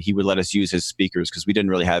 and he would let us use his speakers because we didn't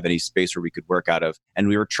really have any space where we could work out of. And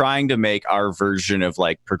we were trying to make our version of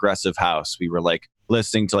like progressive house. We were like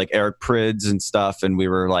listening to like Eric Prydz and stuff, and we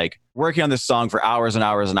were like working on this song for hours and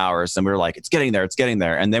hours and hours. And we were like, it's getting there, it's getting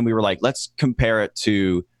there. And then we were like, let's compare it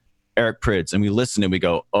to Eric Prydz, and we listen and we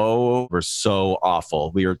go, oh, we're so awful.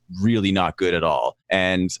 We are really not good at all.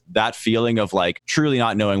 And that feeling of like truly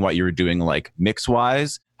not knowing what you were doing, like mix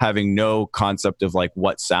wise, having no concept of like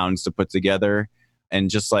what sounds to put together, and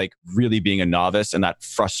just like really being a novice, and that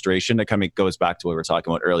frustration that kind of goes back to what we were talking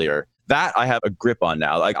about earlier. That I have a grip on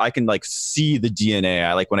now. Like I can like see the DNA.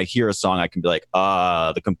 I like when I hear a song, I can be like,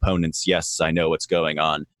 the components. Yes, I know what's going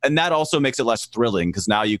on. And that also makes it less thrilling because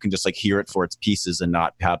now you can just like hear it for its pieces and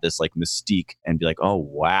not have this like mystique and be like, oh,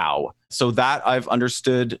 wow. So that I've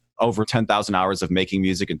understood over 10,000 hours of making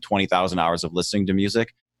music and 20,000 hours of listening to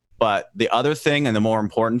music. But the other thing, and the more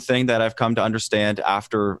important thing that I've come to understand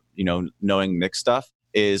after, knowing mix stuff,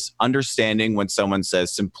 is understanding when someone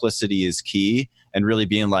says simplicity is key and really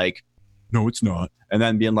being like, no, it's not. And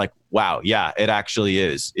then being like, wow, yeah, it actually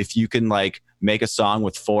is. If you can like make a song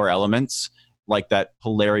with 4 elements, like that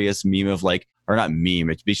hilarious meme of like, or not meme,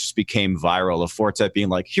 it just became viral of Fortet being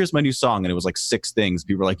like, here's my new song. And it was like 6 things.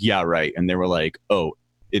 People were like, yeah, right. And they were like, oh,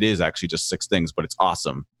 it is actually just 6 things, but it's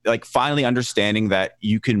awesome. Like finally understanding that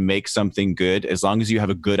you can make something good as long as you have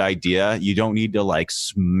a good idea. You don't need to like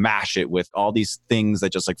smash it with all these things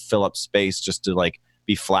that just like fill up space just to like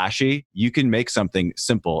be flashy. You can make something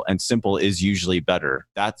simple, and simple is usually better.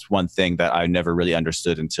 That's one thing that I never really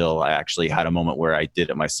understood until I actually had a moment where I did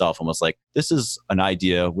it myself. Almost like, this is an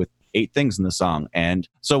idea with 8 things in the song. And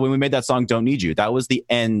so when we made that song, Don't Need You, that was the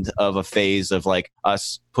end of a phase of like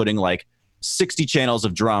us putting like 60 channels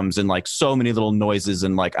of drums and like so many little noises.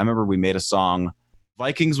 And like, I remember we made a song,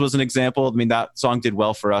 Vikings was an example. I mean, that song did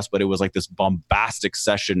well for us, but it was like this bombastic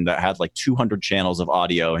session that had like 200 channels of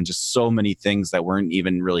audio and just so many things that weren't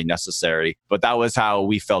even really necessary. But that was how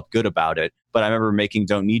we felt good about it. But I remember making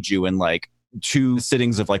Don't Need You in like 2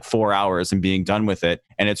 sittings of like 4 hours and being done with it.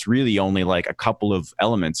 And it's really only like a couple of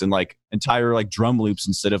elements and like entire like drum loops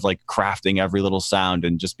instead of like crafting every little sound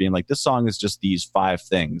and just being like, this song is just these 5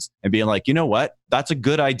 things, and being like, you know what? That's a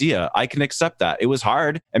good idea. I can accept that. It was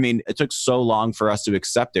hard. I mean, it took so long for us to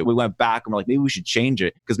accept it. We went back and we're like, maybe we should change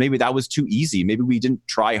it because maybe that was too easy. Maybe we didn't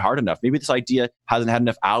try hard enough. Maybe this idea hasn't had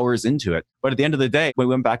enough hours into it. But at the end of the day, we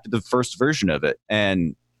went back to the first version of it,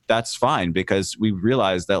 and that's fine because we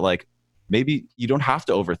realized that like, maybe you don't have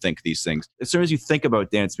to overthink these things. As soon as you think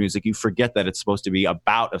about dance music, you forget that it's supposed to be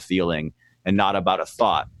about a feeling and not about a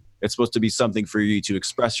thought. It's supposed to be something for you to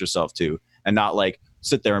express yourself to and not like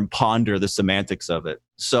sit there and ponder the semantics of it.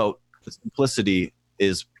 So the simplicity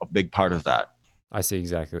is a big part of that. I see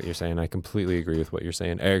exactly what you're saying. I completely agree with what you're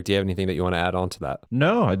saying. Eric, do you have anything that you want to add on to that?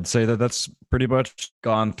 No, I'd say that that's pretty much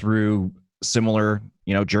gone through similar,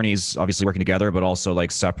 journeys, obviously working together, but also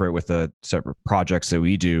like separate with the separate projects that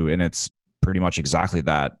we do. And it's pretty much exactly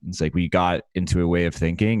that. It's like we got into a way of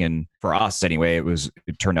thinking, and for us anyway,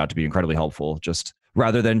 it turned out to be incredibly helpful. Just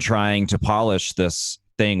rather than trying to polish this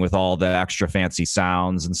thing with all the extra fancy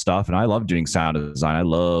sounds and stuff. And I love doing sound design. I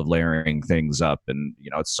love layering things up, and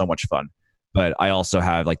it's so much fun. But I also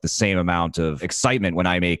have like the same amount of excitement when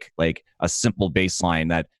I make like a simple bass line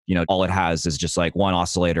that, all it has is just like one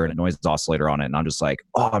oscillator and a noise oscillator on it. And I'm just like,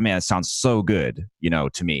 oh man, it sounds so good,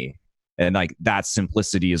 to me. And like that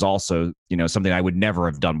simplicity is also, something I would never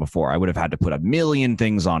have done before. I would have had to put a million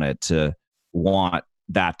things on it to want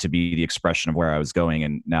that to be the expression of where I was going.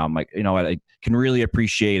 And now I'm like, I can really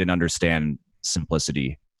appreciate and understand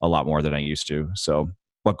simplicity a lot more than I used to. So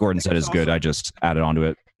what Gordon said is good. I just added on to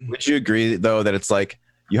it. Would you agree though that it's like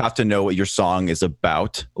you have to know what your song is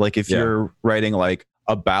about? Like if you're writing like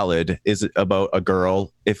a ballad, is it about a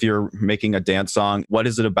girl? If you're making a dance song, what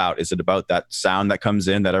is it about? Is it about that sound that comes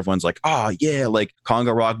in that everyone's like, oh yeah, like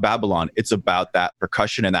Conga Rock Babylon? It's about that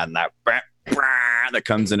percussion and that that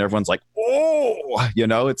comes in. Everyone's like, oh,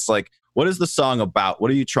 it's like, what is the song about? What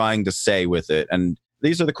are you trying to say with it? And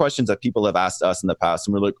these are the questions that people have asked us in the past.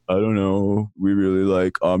 And we're like, I don't know. We really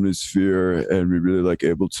like Omnisphere and we really like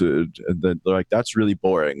Ableton. And then they're like, that's really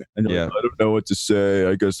boring. And like, I don't know what to say.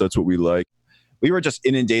 I guess that's what we like. We were just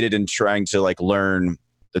inundated in trying to like learn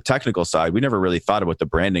the technical side. We never really thought about the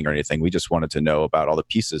branding or anything. We just wanted to know about all the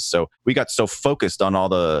pieces. So we got so focused on all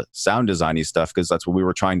the sound designy stuff because that's what we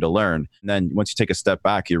were trying to learn. And then once you take a step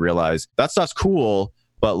back, you realize that stuff's cool.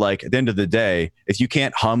 But like at the end of the day, if you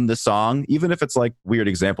can't hum the song, even if it's like weird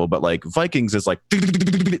example, but like Vikings is like,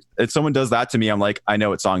 if someone does that to me, I'm like, I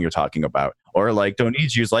know what song you're talking about. Or like Don't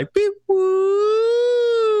Need You is like, beep, woo.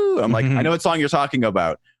 woo. I'm like, I know what song you're talking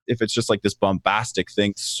about. If it's just like this bombastic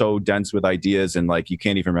thing, so dense with ideas and like you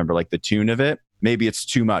can't even remember like the tune of it, maybe it's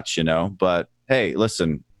too much, you know? But hey,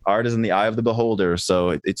 listen, art is in the eye of the beholder.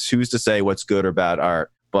 So it's who's to say what's good or bad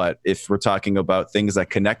art. But if we're talking about things that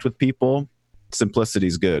connect with people, simplicity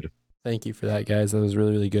is good. Thank you for that, guys. That was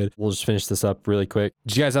really, really good. We'll just finish this up really quick.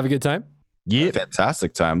 Did you guys have a good time? Yeah,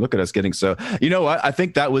 fantastic time. Look at us getting so. You know what? I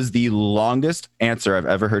think that was the longest answer I've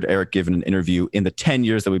ever heard Eric give in an interview in the 10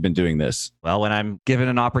 years that we've been doing this. Well, when I'm given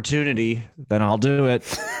an opportunity, then I'll do it.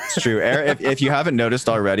 It's true. Eric, if you haven't noticed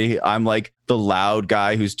already, I'm like the loud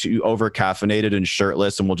guy who's too over caffeinated and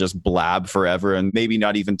shirtless and will just blab forever and maybe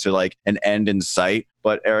not even to like an end in sight.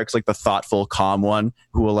 But Eric's like the thoughtful, calm one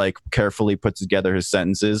who will like carefully put together his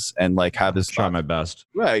sentences and like have his Try my best.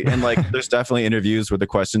 Right. And like there's definitely interviews where the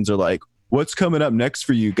questions are like, what's coming up next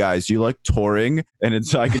for you guys? You like touring? And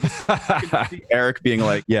it's like see Eric being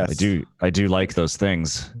like, yes. I do like those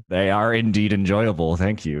things. They are indeed enjoyable.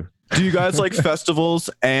 Thank you. Do you guys like festivals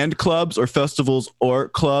and clubs or festivals or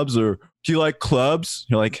clubs? Or do you like clubs?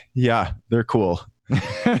 You're like, yeah, they're cool.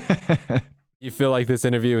 You feel like this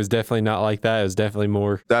interview is definitely not like that. It was definitely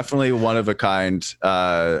more. Definitely one of a kind,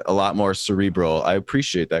 a lot more cerebral. I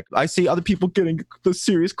appreciate that. I see other people getting the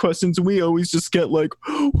serious questions. And we always just get like,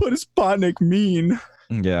 what does Botnek mean?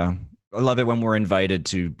 Yeah. I love it when we're invited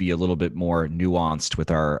to be a little bit more nuanced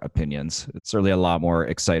with our opinions. It's certainly a lot more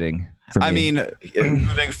exciting. I mean,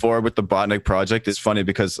 moving forward with the Botnek project is funny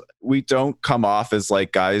because we don't come off as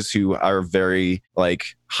like guys who are very like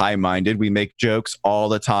high-minded. We make jokes all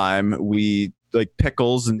the time. We like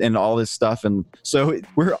pickles and all this stuff. And so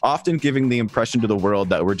we're often giving the impression to the world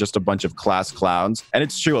that we're just a bunch of class clowns. And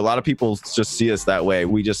it's true. A lot of people just see us that way.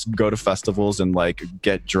 We just go to festivals and like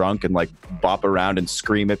get drunk and like bop around and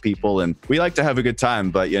scream at people. And we like to have a good time.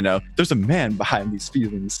 But, you know, there's a man behind these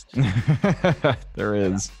feelings. There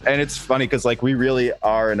is. And it's funny because like we really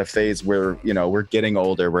are in a phase where, you know, we're getting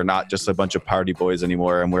older. We're not just a bunch of party boys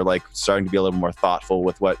anymore. And we're like starting to be a little more thoughtful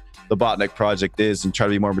with what the Botnek project is and try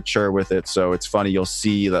to be more mature with it. So it's funny, you'll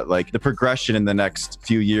see that like the progression in the next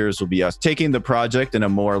few years will be us taking the project in a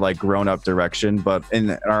more like grown-up direction, but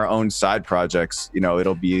in our own side projects, you know,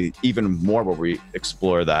 it'll be even more where we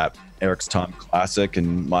explore that. Eric's Tom Classic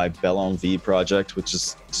and my Belle Envie project, which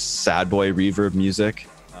is sad boy reverb music.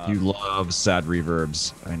 You love sad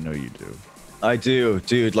reverbs. I know you do. I do,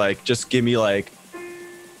 dude. Like, just give me like.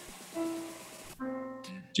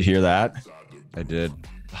 Did you hear that? I did.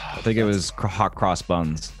 I think it was hot cross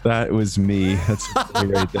buns. That was me. That's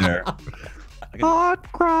me right there. Hot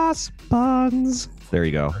cross buns. There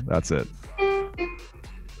you go. That's it.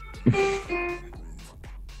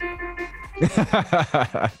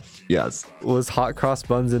 Yes. Was hot cross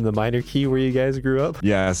buns in the minor key where you guys grew up?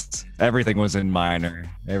 Yes. Everything was in minor.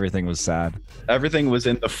 Everything was sad. Everything was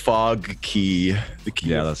in the fog key. The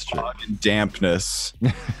key Yeah, of that's true. fog and dampness.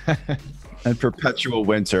 And perpetual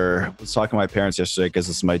winter. I was talking to my parents yesterday because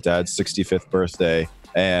it's my dad's 65th birthday.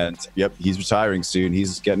 And yep, he's retiring soon.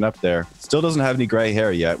 He's getting up there. Still doesn't have any gray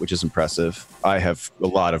hair yet, which is impressive. I have a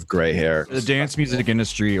lot of gray hair. The dance music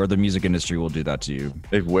industry or the music industry will do that to you.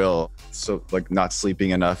 It will. So like not sleeping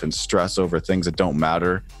enough and stress over things that don't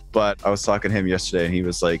matter. But I was talking to him yesterday and he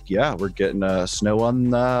was like, yeah, we're getting snow on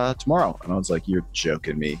tomorrow. And I was like, you're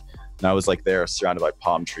joking me. And I was like there surrounded by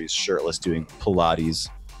palm trees, shirtless, doing Pilates.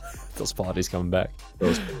 Those Pilates coming back.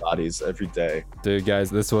 Those Pilates every day. Dude, guys,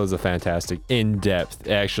 this was a fantastic, in-depth,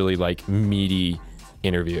 actually like meaty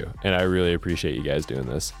interview. And I really appreciate you guys doing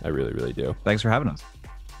this. I really, really do. Thanks for having us.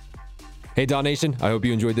 Hey, DAW Nation, I hope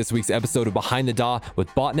you enjoyed this week's episode of Behind the DAW with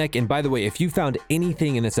Botnek. And by the way, if you found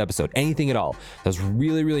anything in this episode, anything at all, that's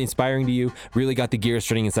really, really inspiring to you, really got the gears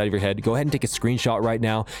turning inside of your head, go ahead and take a screenshot right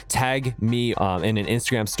now. Tag me in an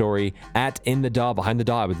Instagram story at In the DAW, Behind the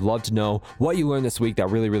DAW. I would love to know what you learned this week that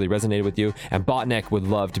really, really resonated with you. And Botnek would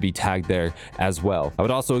love to be tagged there as well. I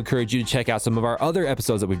would also encourage you to check out some of our other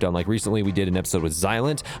episodes that we've done. Like recently, we did an episode with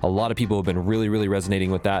Xylent. A lot of people have been really, really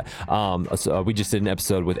resonating with that. So we just did an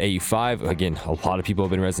episode with AU5. Again, a lot of people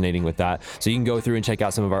have been resonating with that. So you can go through and check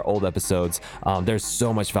out some of our old episodes. There's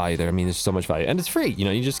so much value there. I mean, there's so much value and it's free. You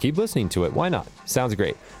know, you just keep listening to it. Why not? Sounds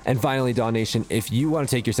great. And finally, DAW Nation, if you want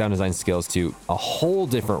to take your sound design skills to a whole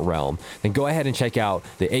different realm, then go ahead and check out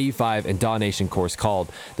the AU5 and DAW Nation course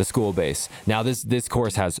called The School Base. Now, this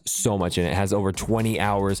course has so much in it. It has over 20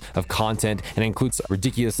 hours of content and includes a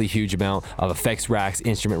ridiculously huge amount of effects racks,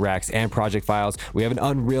 instrument racks, and project files. We have an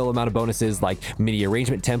unreal amount of bonuses like MIDI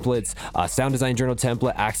arrangement templates, sound design journal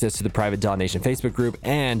template, access to the private DAW Nation Facebook group,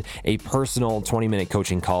 and a personal 20-minute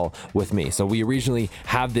coaching call with me. So we originally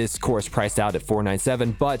have this course priced out at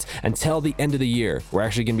 $497, but until the end of the year, we're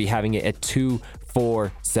actually going to be having it at $249.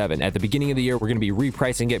 24/7. At the beginning of the year, we're going to be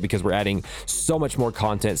repricing it because we're adding so much more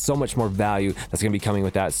content, so much more value that's going to be coming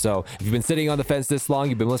with that. So if you've been sitting on the fence this long,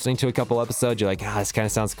 you've been listening to a couple episodes, you're like, this kind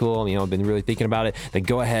of sounds cool, been really thinking about it, then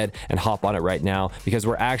go ahead and hop on it right now, because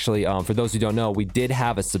we're actually, for those who don't know, we did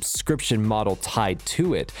have a subscription model tied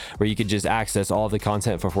to it where you could just access all of the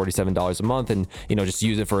content for $47 a month and, just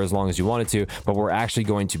use it for as long as you wanted to. But we're actually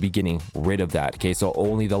going to be getting rid of that. Okay. So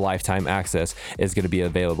only the lifetime access is going to be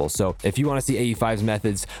available. So if you want to see AE5's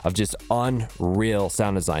methods of just unreal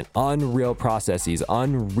sound design, unreal processes,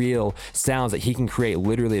 unreal sounds that he can create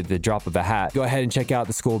literally at the drop of a hat, go ahead and check out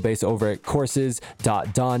the school base over at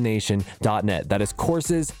courses.dawnnation.net. That is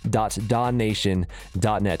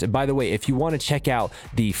courses.dawnnation.net. And by the way, if you want to check out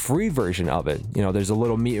the free version of it, there's a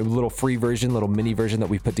little free version, little mini version that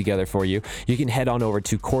we put together for you. You can head on over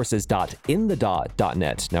to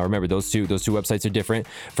courses.inthedaw.net. Now remember, those two websites are different.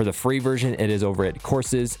 For the free version, it is over at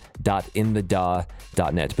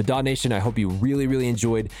courses.inthedaw.net. But Daw Nation, I hope you really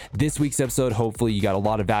enjoyed this week's episode. Hopefully you got a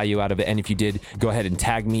lot of value out of it. And if you did, go ahead and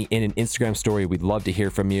tag me in an Instagram story. We'd love to hear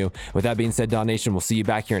from you. With that being said, Daw Nation, we'll see you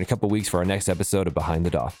back here in a couple weeks for our next episode of Behind the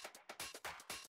Daw.